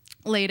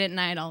 late at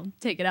night, I'll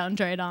take it out and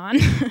try it on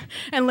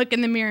and look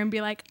in the mirror and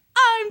be like,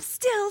 I'm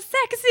still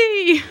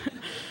sexy,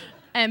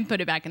 and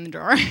put it back in the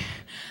drawer. You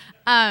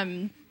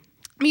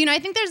know, I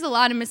think there's a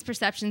lot of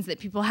misperceptions that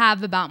people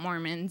have about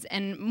Mormons,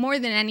 and more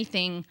than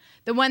anything,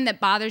 the one that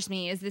bothers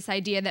me is this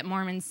idea that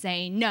Mormons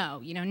say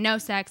no, you know, no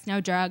sex, no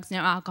drugs,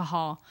 no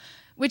alcohol,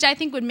 which I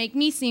think would make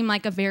me seem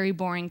like a very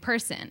boring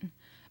person.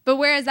 But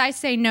whereas I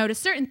say no to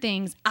certain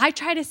things, I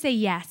try to say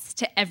yes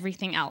to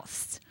everything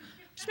else,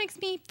 which makes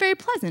me very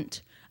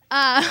pleasant.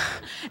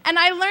 And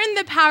I learned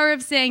the power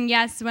of saying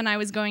yes when I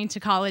was going to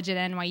college at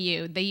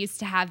NYU. They used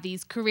to have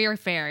these career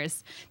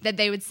fairs that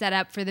they would set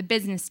up for the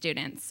business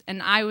students.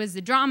 And I was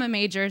a drama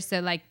major, so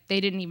like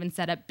they didn't even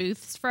set up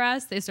booths for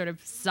us. They sort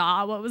of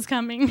saw what was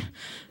coming,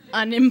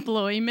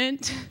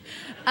 unemployment.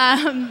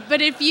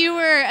 But if you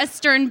were a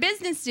stern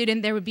business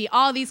student, there would be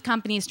all these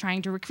companies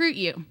trying to recruit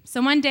you.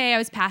 So one day I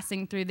was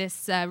passing through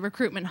this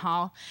recruitment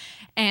hall,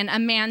 and a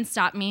man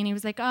stopped me, and he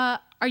was like,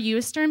 are you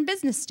a stern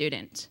business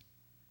student?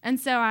 And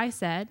so I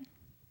said,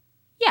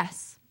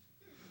 yes.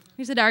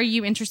 He said, are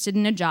you interested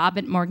in a job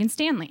at Morgan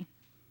Stanley?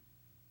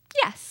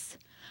 Yes.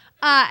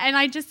 And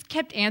I just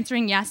kept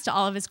answering yes to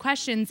all of his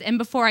questions. And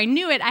before I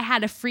knew it, I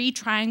had a free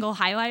triangle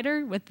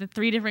highlighter with the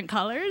 3 different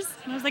colors.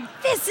 And I was like,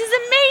 this is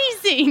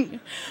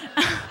amazing.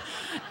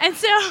 And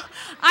so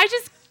I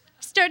just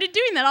started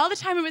doing that all the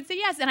time. I would say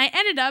yes, and I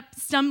ended up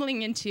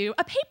stumbling into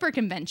a paper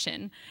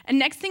convention. And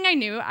next thing I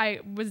knew,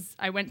 I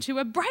went to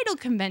a bridal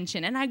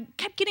convention, and I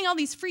kept getting all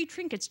these free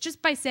trinkets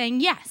just by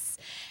saying yes.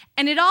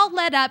 And it all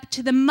led up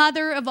to the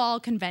mother of all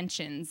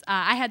conventions.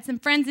 I had some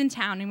friends in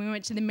town, and we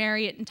went to the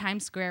Marriott in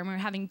Times Square, and we were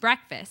having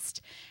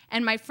breakfast.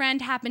 And my friend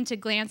happened to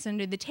glance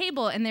under the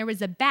table, and there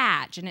was a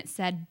badge, and it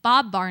said,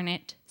 Bob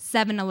Barnett,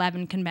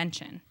 7-Eleven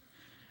Convention.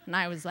 And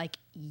I was like,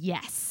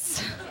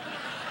 yes.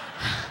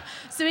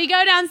 So we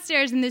go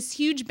downstairs in this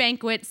huge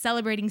banquet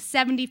celebrating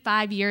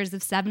 75 years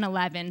of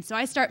 7-Eleven. So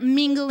I start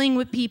mingling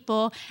with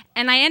people,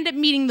 and I end up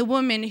meeting the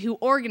woman who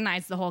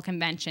organized the whole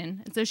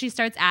convention. And so she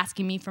starts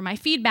asking me for my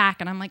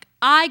feedback, and I'm like,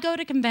 I go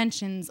to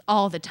conventions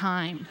all the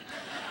time.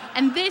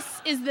 And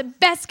this is the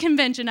best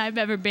convention I've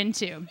ever been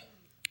to.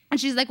 And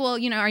she's like, well,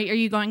 are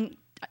you going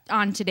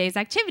on today's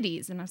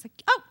activities? And I was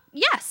like, oh,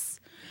 yes.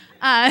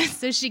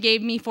 So she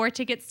gave me 4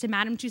 tickets to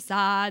Madame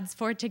Tussauds,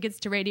 4 tickets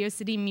to Radio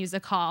City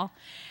Music Hall.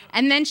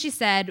 And then she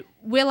said,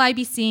 will I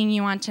be seeing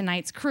you on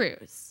tonight's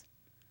cruise?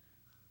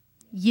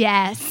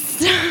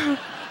 Yes.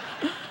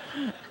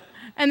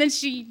 And then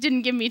she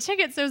didn't give me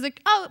tickets. So I was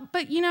like, oh,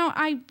 but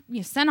I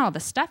sent all the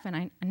stuff and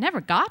I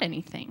never got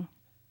anything.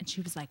 And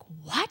she was like,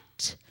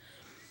 what?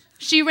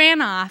 She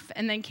ran off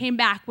and then came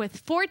back with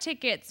 4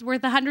 tickets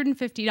worth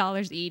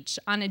 $150 each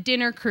on a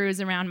dinner cruise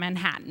around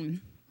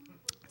Manhattan.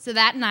 So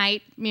that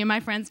night, me and my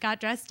friends got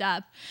dressed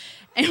up,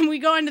 and we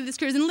go into this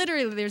cruise, and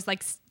literally there's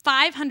like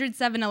 500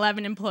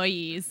 7-Eleven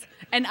employees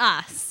and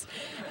us.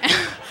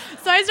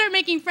 So I started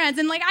making friends,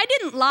 and I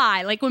didn't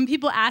lie. When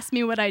people asked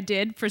me what I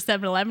did for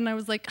 7-Eleven, I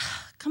was like,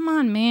 oh, come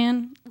on,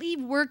 man,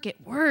 leave work at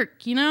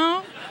work, We're here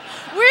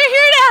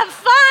to have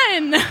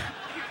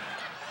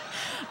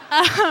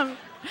fun.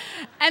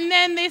 And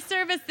then they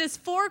serve us this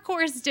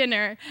 4-course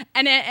dinner,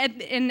 and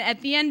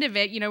at the end of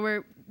it,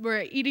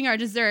 we're eating our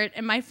dessert,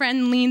 and my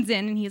friend leans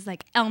in, and he's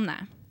like,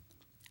 Elna,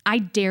 I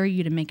dare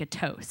you to make a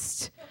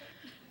toast.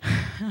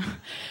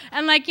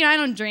 And I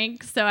don't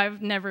drink, so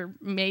I've never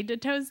made a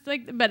toast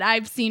but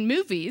I've seen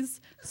movies,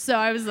 so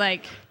I was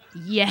like,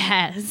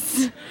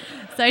 yes.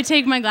 So I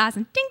take my glass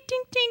and tink,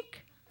 tink, tink,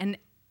 and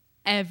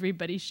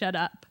everybody shut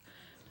up.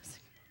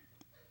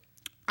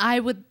 I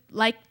would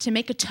like to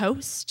make a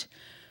toast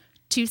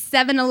to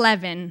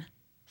 7-Eleven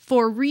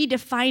for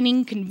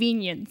redefining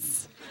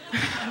convenience.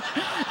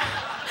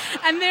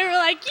 And they were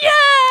like,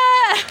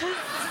 yes!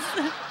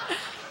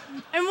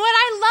 And what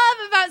I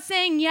love about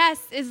saying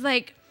yes is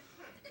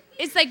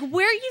it's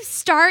where you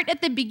start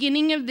at the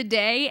beginning of the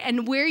day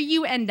and where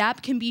you end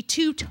up can be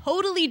 2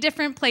 totally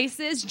different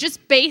places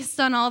just based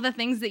on all the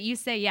things that you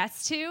say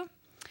yes to.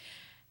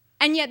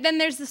 And yet then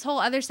there's this whole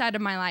other side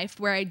of my life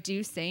where I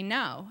do say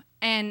no,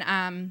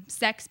 and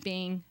sex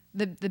being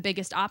the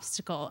biggest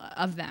obstacle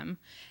of them.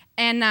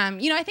 And,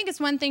 I think it's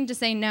one thing to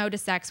say no to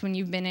sex when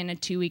you've been in a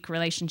 2-week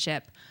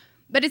relationship,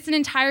 but it's an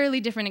entirely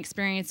different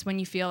experience when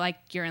you feel like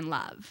you're in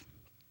love.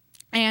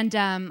 And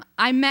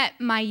I met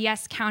my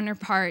yes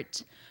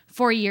counterpart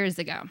 4 years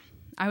ago.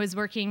 I was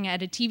working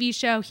at a TV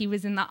show. He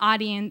was in the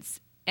audience,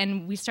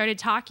 and we started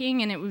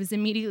talking, and it was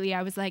immediately,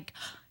 I was like,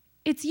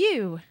 it's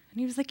you. And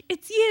he was like,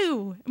 it's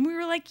you. And we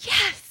were like,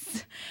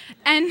 yes.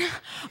 And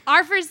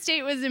our first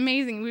date was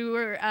amazing. We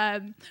were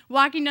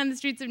walking down the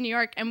streets of New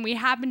York, and we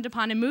happened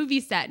upon a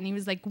movie set, and he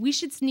was like, we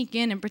should sneak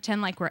in and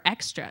pretend like we're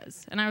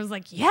extras. And I was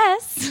like,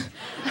 yes.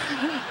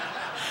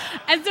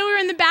 And so we were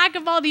in the back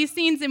of all these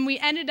scenes, and we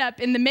ended up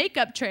in the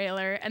makeup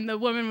trailer, and the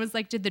woman was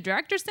like, did the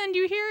director send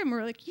you here? And we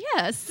were like,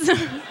 yes.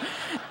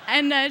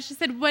 And she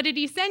said, what did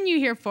he send you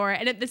here for?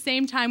 And at the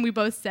same time, we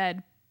both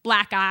said,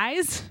 black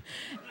eyes.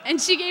 And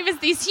she gave us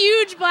these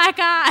huge black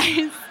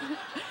eyes.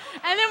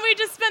 And then we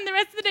just spent the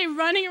rest of the day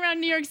running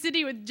around New York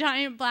City with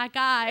giant black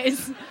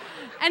eyes.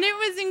 And it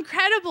was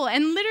incredible.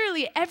 And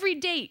literally every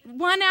date,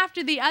 one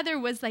after the other,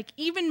 was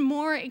even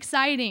more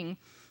exciting.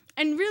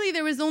 And really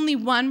there was only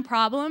one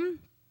problem.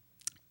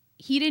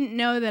 He didn't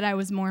know that I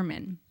was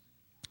Mormon.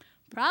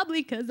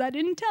 Probably because I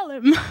didn't tell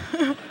him.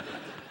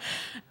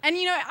 And,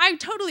 I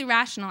totally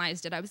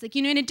rationalized it. I was like,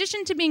 in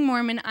addition to being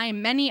Mormon, I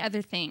am many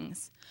other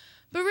things.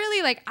 But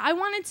really, I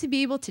wanted to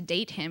be able to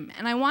date him,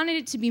 and I wanted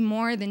it to be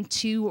more than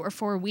 2 or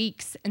 4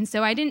 weeks, and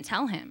so I didn't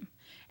tell him.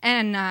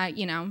 And,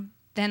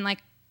 then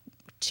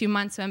 2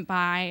 months went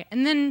by,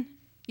 and then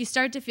you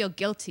start to feel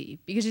guilty,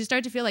 because you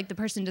start to feel like the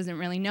person doesn't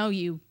really know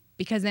you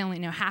because they only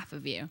know half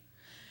of you.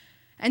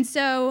 And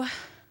so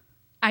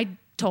I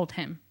told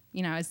him,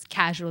 as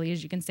casually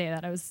as you can say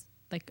that. I was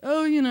like,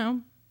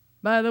 oh,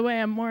 by the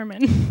way, I'm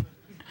Mormon.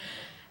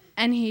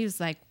 And he was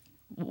like,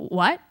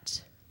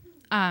 what?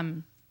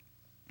 Elna,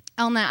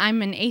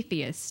 I'm an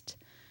atheist.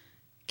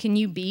 Can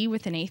you be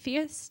with an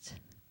atheist?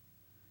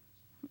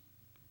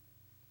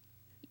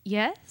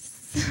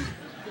 Yes.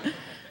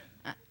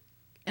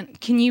 And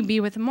can you be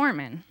with a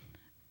Mormon?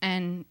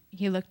 And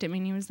he looked at me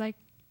and he was like,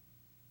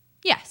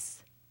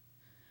 yes.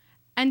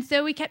 And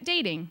so we kept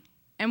dating,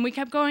 and we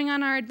kept going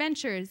on our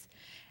adventures,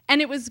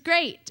 and it was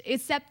great,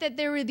 except that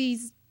there were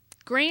these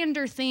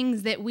grander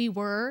things that we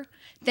were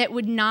that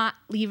would not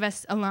leave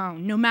us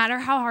alone, no matter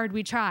how hard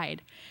we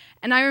tried.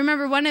 And I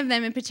remember one of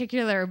them in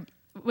particular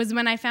was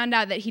when I found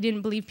out that he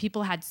didn't believe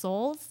people had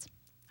souls.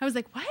 I was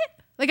like, what?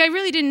 Like, I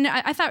really didn't.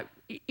 I thought,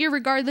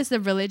 irregardless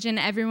of religion,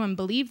 everyone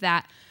believed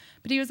that.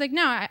 But he was like,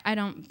 no, I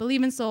don't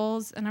believe in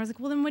souls. And I was like,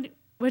 well, then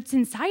what's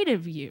inside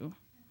of you?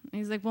 And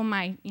he's like, well,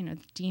 my,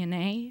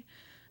 DNA.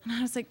 And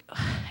I was like, ugh.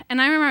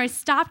 And I remember I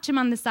stopped him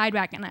on the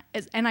sidewalk,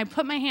 and I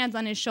put my hands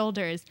on his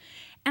shoulders,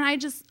 and I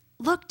just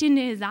looked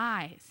into his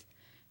eyes.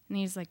 And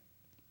he's like,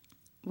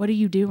 what are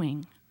you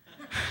doing?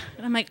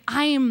 And I'm like,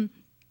 I am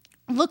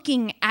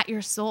looking at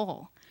your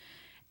soul.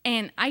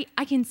 And I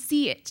can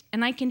see it,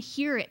 and I can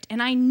hear it,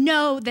 and I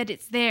know that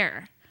it's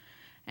there.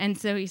 And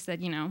so he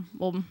said,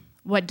 well,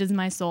 what does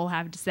my soul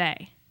have to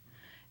say?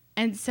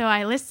 And so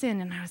I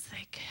listened, and I was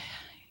like,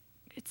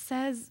 it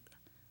says,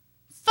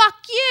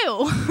 fuck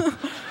you.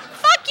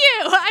 Fuck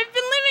you. I've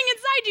been living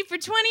inside you for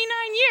 29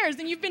 years,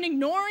 and you've been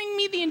ignoring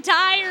me the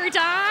entire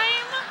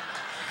time.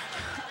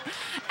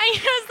 And he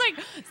was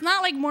like, it's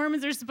not like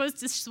Mormons are supposed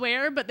to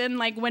swear, but then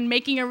like when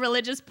making a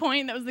religious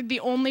point, that was like the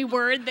only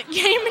word that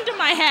came into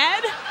my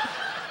head.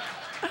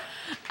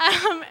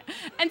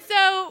 And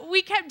so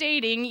we kept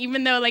dating,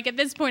 even though like at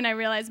this point I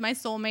realized my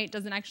soulmate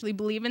doesn't actually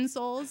believe in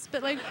souls,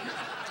 but like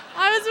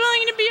I was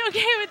willing to be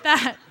okay with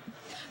that.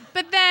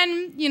 But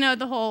then,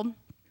 the whole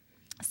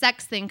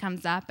sex thing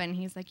comes up, and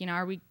he's like,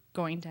 are we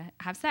going to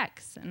have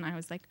sex? And I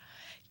was like,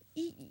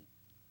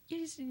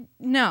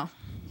 no.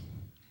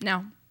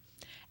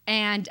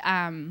 And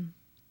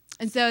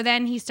so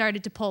then he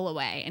started to pull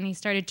away, and he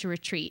started to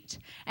retreat.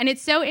 And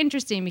it's so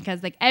interesting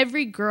because like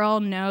every girl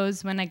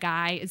knows when a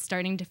guy is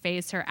starting to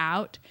phase her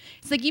out.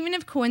 It's like even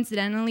if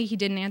coincidentally he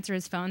didn't answer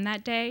his phone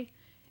that day,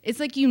 it's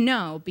like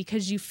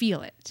because you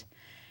feel it.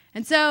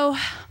 And so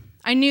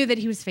I knew that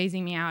he was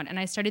phasing me out, and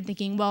I started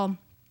thinking, well,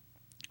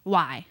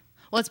 why?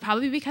 Well, it's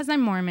probably because I'm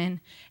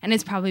Mormon, and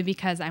it's probably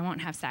because I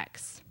won't have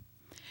sex.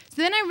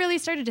 So then I really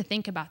started to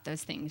think about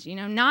those things,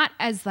 not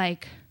as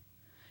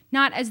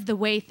the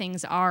way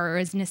things are or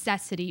as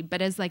necessity,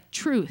 but as like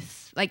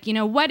truth. Like,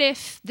 what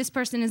if this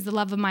person is the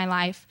love of my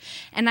life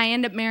and I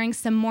end up marrying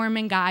some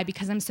Mormon guy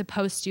because I'm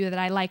supposed to, that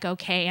I like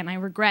okay, and I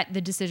regret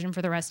the decision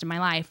for the rest of my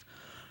life?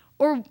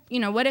 Or,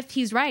 what if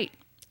he's right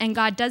and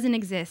God doesn't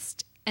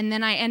exist, and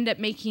then I end up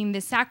making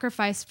this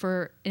sacrifice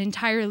for an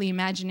entirely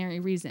imaginary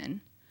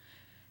reason?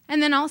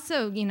 And then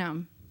also,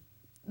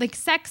 like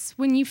sex,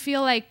 when you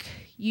feel like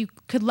you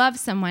could love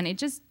someone, it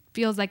just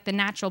feels like the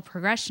natural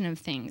progression of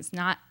things,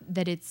 not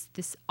that it's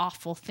this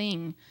awful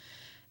thing.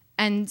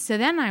 And so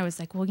then I was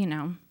like, well,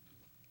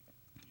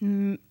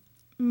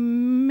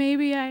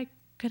 maybe I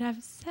could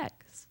have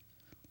sex.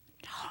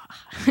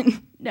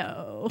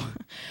 No.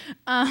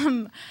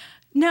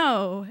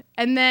 No.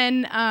 And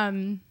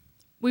then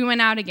we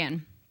went out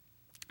again,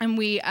 and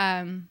we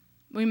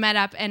met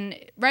up, and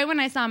right when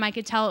I saw him, I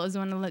could tell it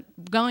was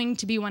going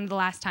to be one of the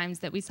last times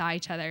that we saw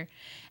each other.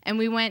 And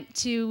we went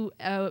to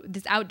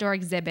this outdoor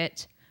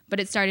exhibit, but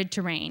it started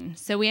to rain.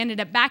 So we ended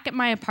up back at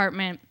my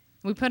apartment.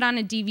 We put on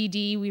a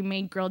DVD. We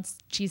made grilled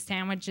cheese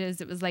sandwiches.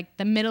 It was like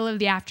the middle of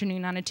the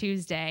afternoon on a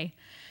Tuesday.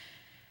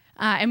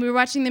 And we were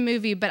watching the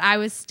movie, but I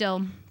was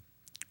still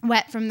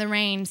wet from the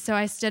rain. So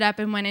I stood up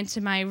and went into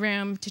my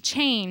room to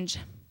change.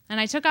 And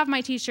I took off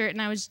my T-shirt,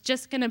 and I was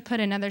just going to put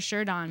another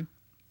shirt on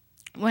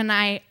when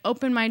I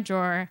opened my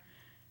drawer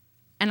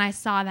and I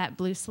saw that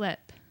blue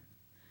slip.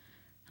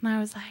 And I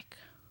was like,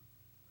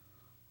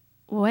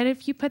 what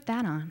if you put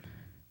that on?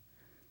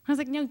 I was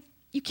like, no,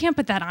 you can't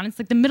put that on. It's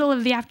like the middle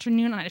of the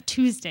afternoon on a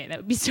Tuesday. That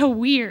would be so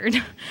weird.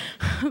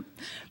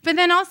 But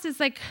then also it's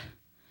like,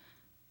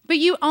 but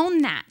you own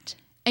that,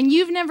 and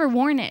you've never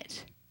worn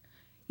it,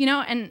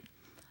 and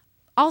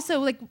also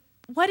like,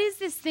 what is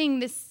this thing,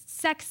 this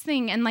sex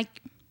thing? And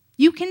like,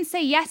 you can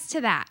say yes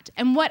to that.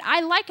 And what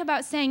I like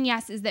about saying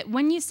yes is that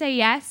when you say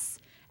yes,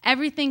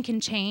 everything can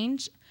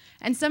change.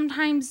 And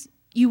sometimes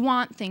you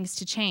want things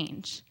to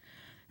change.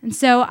 And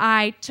so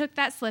I took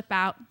that slip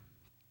out,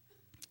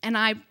 and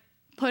I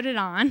put it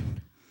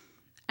on,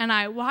 and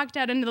I walked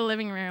out into the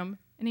living room,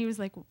 and he was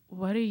like,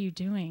 what are you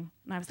doing?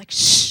 And I was like,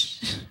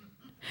 shh.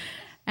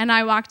 And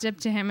I walked up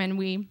to him, and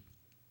we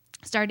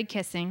started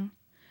kissing,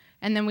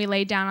 and then we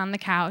laid down on the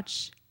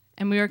couch,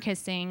 and we were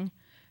kissing,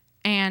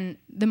 and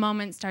the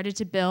moment started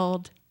to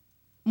build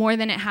more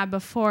than it had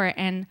before.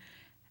 And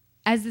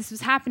as this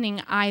was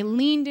happening, I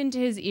leaned into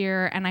his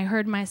ear, and I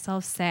heard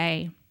myself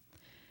say,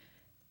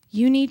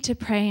 you need to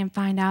pray and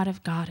find out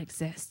if God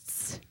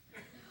exists.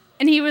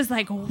 And he was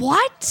like,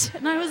 what?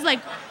 And I was like,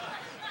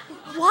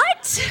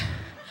 what?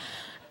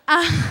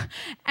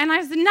 And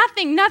I said,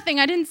 nothing.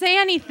 I didn't say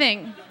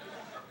anything.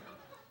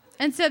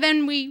 And so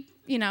then we,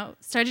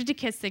 started to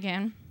kiss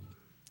again.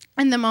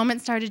 And the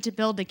moment started to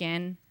build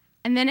again.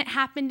 And then it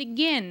happened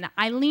again.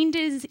 I leaned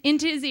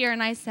into his ear,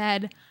 and I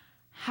said,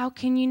 how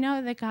can you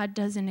know that God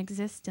doesn't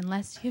exist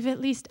unless you've at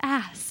least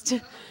asked?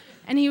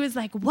 And he was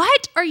like,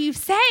 what are you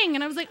saying?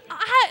 And I was like,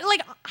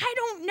 I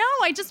don't know.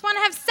 I just want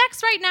to have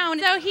sex right now.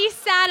 And so he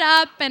sat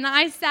up, and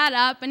I sat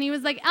up, and he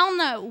was like,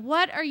 Elna,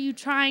 what are you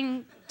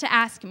trying to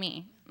ask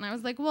me? And I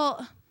was like,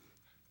 well,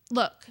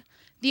 look,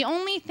 the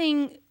only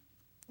thing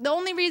The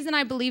only reason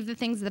I believe the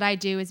things that I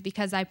do is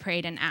because I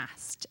prayed and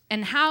asked.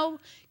 And how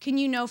can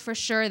you know for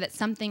sure that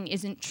something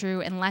isn't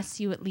true unless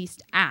you at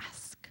least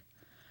ask?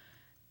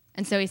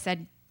 And so he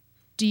said,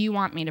 do you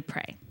want me to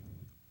pray?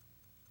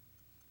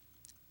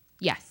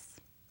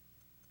 Yes.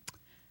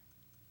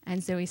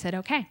 And so he said,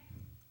 okay,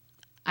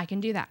 I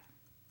can do that.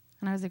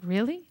 And I was like,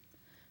 really?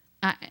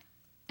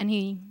 And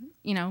he,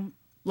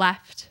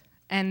 left.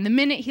 And the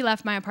minute he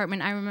left my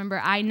apartment, I remember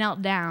I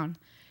knelt down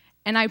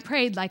and I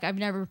prayed like I've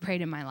never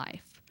prayed in my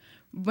life.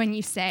 When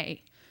you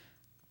say,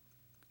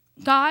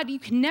 God, you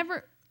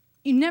never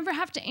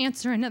have to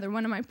answer another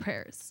one of my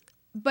prayers,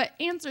 but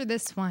answer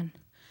this one.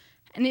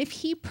 And if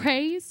he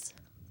prays,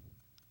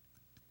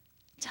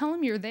 tell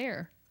him you're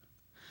there.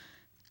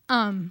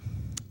 And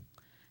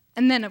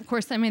then, of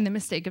course, I made the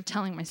mistake of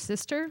telling my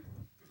sister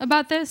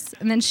about this,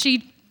 and then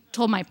she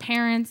told my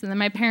parents, and then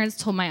my parents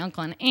told my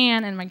uncle and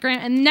aunt and my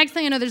and the next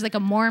thing I know, there's like a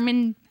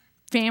Mormon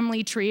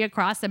family tree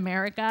across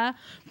America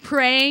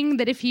praying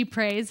that if he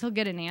prays, he'll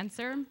get an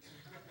answer.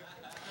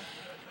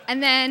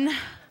 And then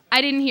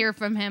I didn't hear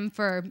from him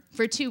for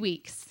 2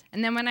 weeks.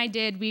 And then when I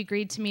did, we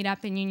agreed to meet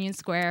up in Union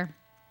Square.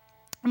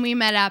 And we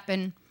met up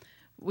and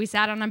we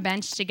sat on a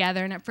bench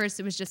together. And at first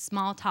it was just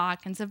small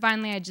talk. And so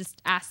finally I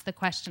just asked the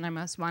question I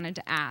most wanted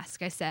to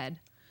ask. I said,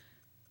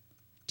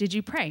 did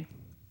you pray?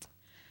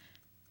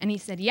 And he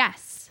said,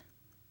 yes.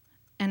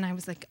 And I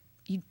was like,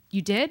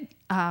 you did?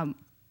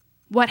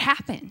 What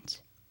happened?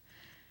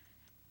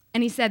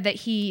 And he said that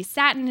he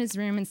sat in his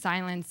room in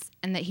silence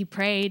and that he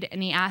prayed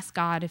and he asked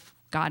God if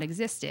God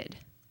existed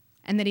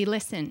and that he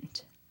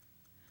listened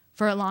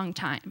for a long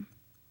time.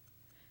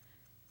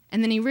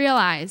 And then he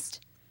realized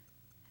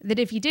that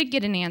if he did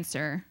get an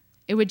answer,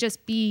 it would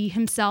just be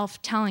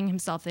himself telling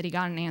himself that he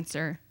got an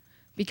answer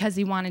because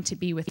he wanted to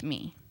be with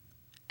me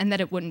and that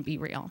it wouldn't be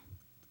real.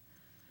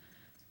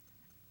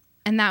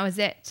 And that was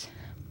it.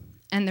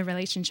 And the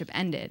relationship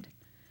ended.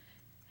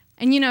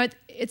 And,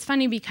 it's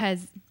funny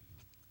because,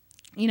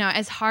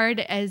 as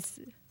hard as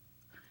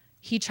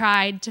he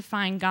tried to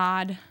find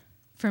God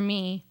for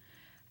me,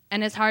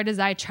 and as hard as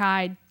I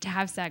tried to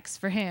have sex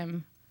for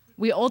him,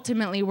 we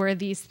ultimately were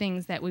these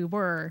things that we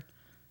were,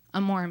 a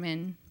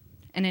Mormon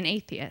and an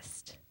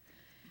atheist.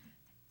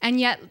 And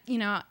yet,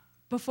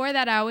 before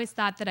that, I always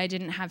thought that I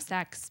didn't have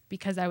sex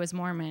because I was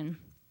Mormon.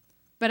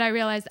 But I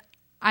realized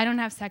I don't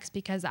have sex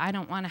because I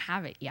don't want to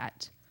have it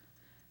yet.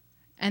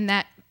 And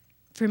that,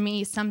 for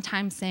me,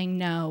 sometimes saying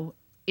no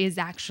is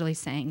actually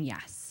saying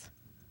yes.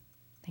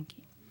 Thank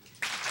you.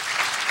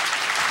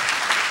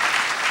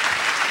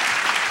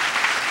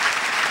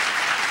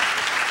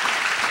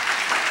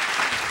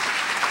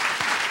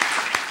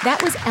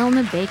 That was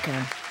Elna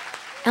Baker.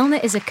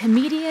 Elna is a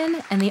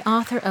comedian and the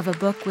author of a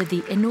book with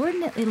the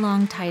inordinately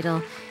long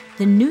title,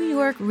 The New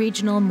York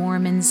Regional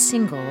Mormon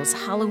Singles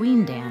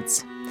Halloween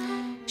Dance.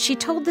 She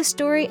told the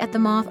story at the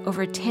Moth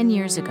over 10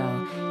 years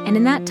ago, and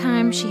in that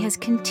time she has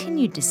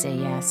continued to say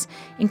yes,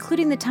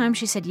 including the time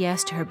she said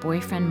yes to her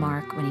boyfriend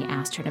Mark when he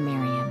asked her to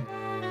marry him.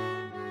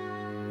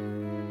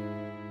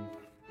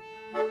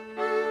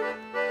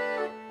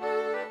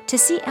 To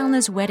see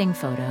Elna's wedding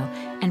photo,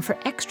 and for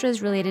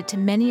extras related to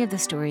many of the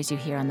stories you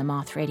hear on the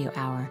Moth Radio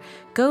Hour,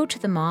 go to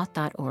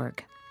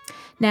themoth.org.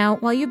 Now,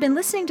 while you've been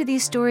listening to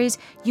these stories,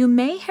 you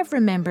may have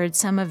remembered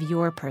some of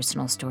your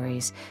personal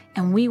stories,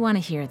 and we want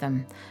to hear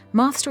them.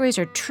 Moth stories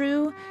are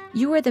true,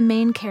 you are the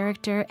main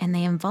character, and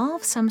they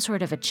involve some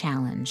sort of a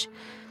challenge.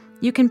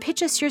 You can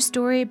pitch us your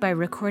story by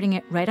recording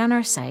it right on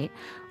our site,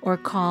 or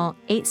call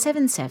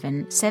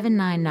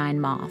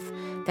 877-799-MOTH.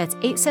 That's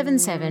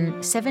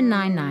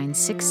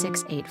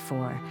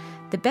 877-799-6684.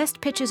 The best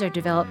pitches are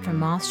developed from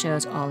Moth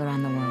shows all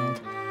around the world.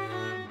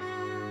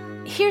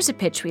 Here's a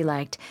pitch we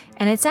liked,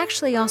 and it's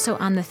actually also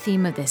on the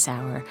theme of this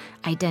hour,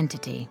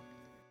 identity.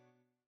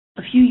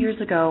 A few years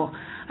ago,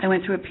 I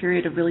went through a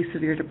period of really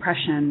severe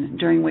depression,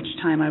 during which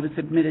time I was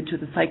admitted to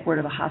the psych ward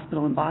of a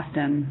hospital in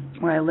Boston,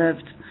 where I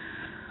lived.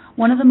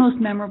 One of the most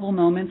memorable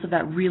moments of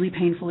that really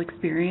painful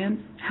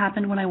experience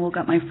happened when I woke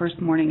up my first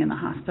morning in the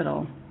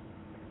hospital.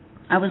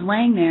 I was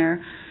laying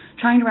there,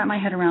 trying to wrap my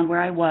head around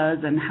where I was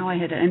and how I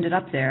had ended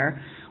up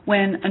there,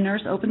 when a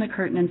nurse opened the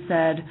curtain and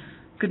said,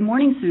 "Good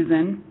morning,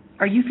 Susan.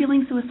 Are you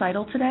feeling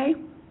suicidal today?"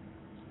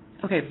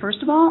 Okay,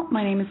 first of all,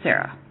 my name is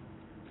Sarah.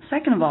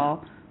 Second of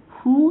all,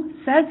 who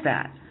says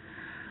that?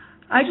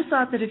 I just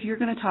thought that if you're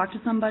going to talk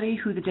to somebody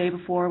who the day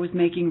before was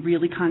making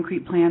really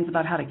concrete plans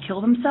about how to kill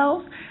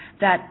themselves,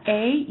 that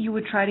A, you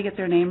would try to get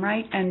their name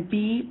right, and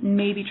B,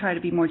 maybe try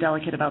to be more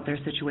delicate about their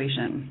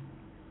situation.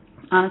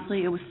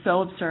 Honestly, it was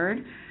so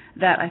absurd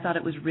that I thought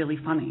it was really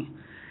funny.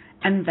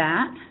 And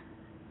that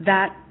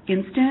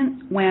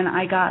instant when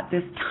I got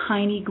this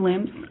tiny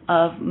glimpse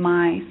of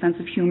my sense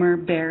of humor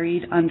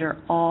buried under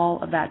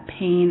all of that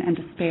pain and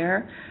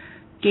despair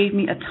gave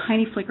me a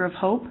tiny flicker of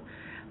hope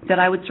that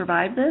I would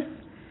survive this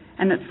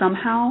and that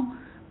somehow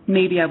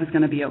maybe I was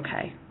going to be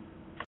okay.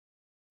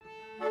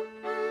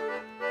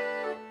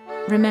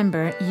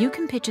 Remember, you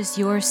can pitch us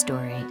your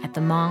story at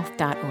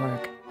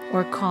themoth.org.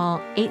 or call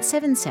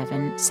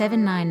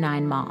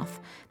 877-799-MOTH.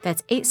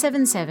 That's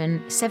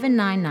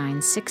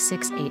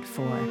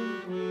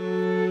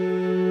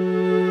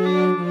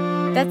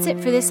 877-799-6684. That's it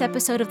for this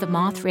episode of the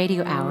Moth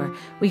Radio Hour.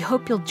 We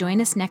hope you'll join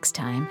us next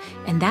time,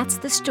 and that's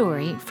the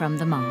story from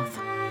the Moth.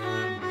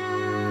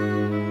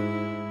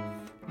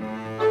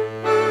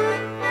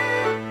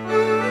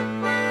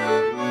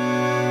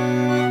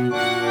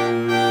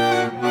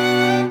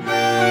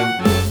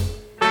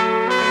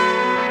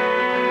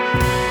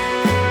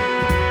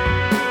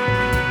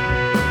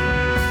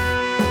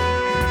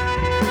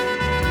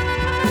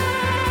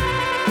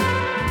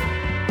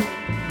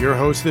 Your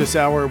host this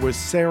hour was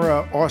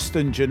Sarah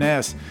Austin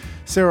Jenness.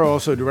 Sarah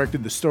also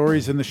directed the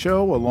stories in the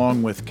show,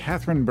 along with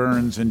Catherine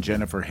Burns and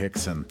Jennifer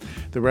Hickson.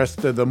 The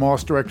rest of the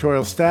Moth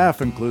directorial staff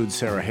includes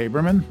Sarah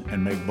Haberman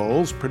and Meg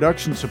Bowles.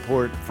 Production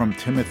support from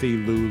Timothy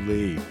Lou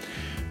Lee.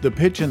 The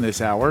pitch in this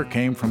hour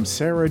came from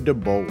Sarah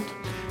DeBolt.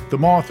 The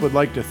Moth would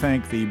like to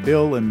thank the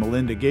Bill and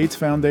Melinda Gates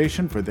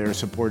Foundation for their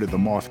support of the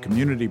Moth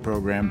Community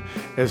Program,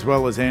 as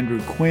well as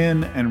Andrew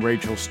Quinn and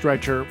Rachel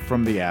Stretcher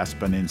from the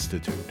Aspen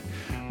Institute.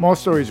 Moth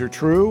stories are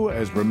true,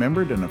 as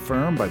remembered and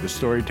affirmed by the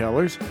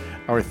Storytellers.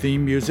 Our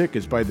theme music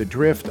is by The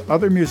Drift.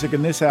 Other music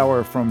in this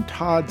hour from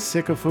Todd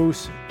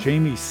Sikafus,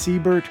 Jamie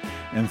Siebert,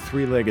 and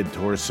Three-Legged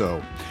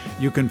Torso.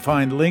 You can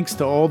find links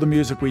to all the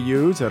music we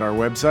use at our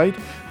website.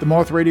 The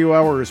Moth Radio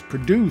Hour is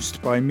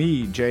produced by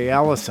me, Jay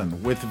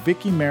Allison, with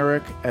Vicki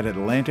Merrick at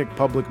Atlantic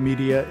Public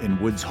Media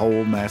in Woods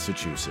Hole,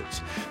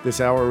 Massachusetts.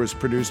 This hour was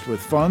produced with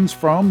funds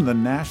from the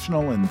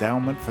National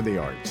Endowment for the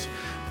Arts.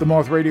 The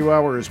Moth Radio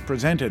Hour is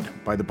presented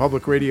by the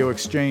Public Radio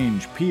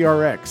Exchange,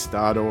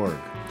 prx.org.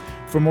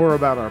 For more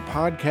about our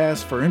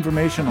podcast, for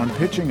information on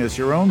pitching as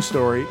your own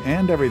story,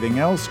 and everything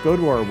else, go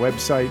to our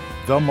website,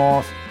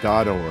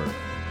 themoth.org.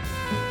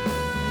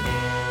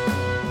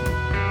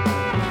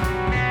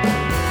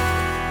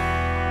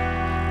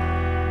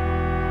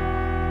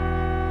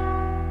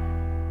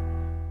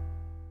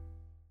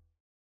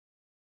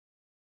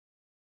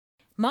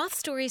 Moth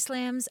Story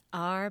Slams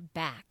are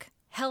back.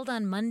 Held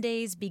on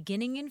Mondays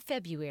beginning in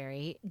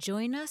February,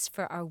 join us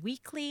for our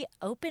weekly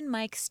open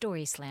mic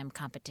story slam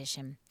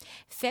competition.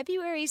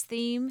 February's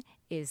theme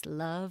is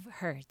Love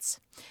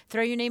Hurts.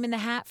 Throw your name in the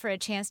hat for a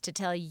chance to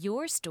tell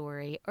your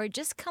story, or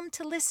just come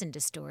to listen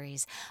to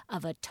stories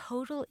of a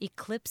total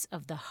eclipse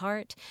of the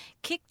heart,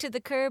 kicked to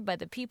the curb by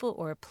the people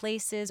or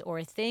places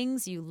or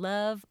things you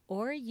love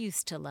or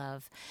used to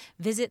love.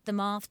 Visit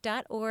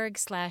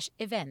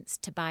themoth.org/events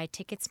to buy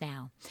tickets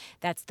now.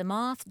 That's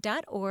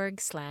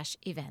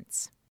themoth.org/events.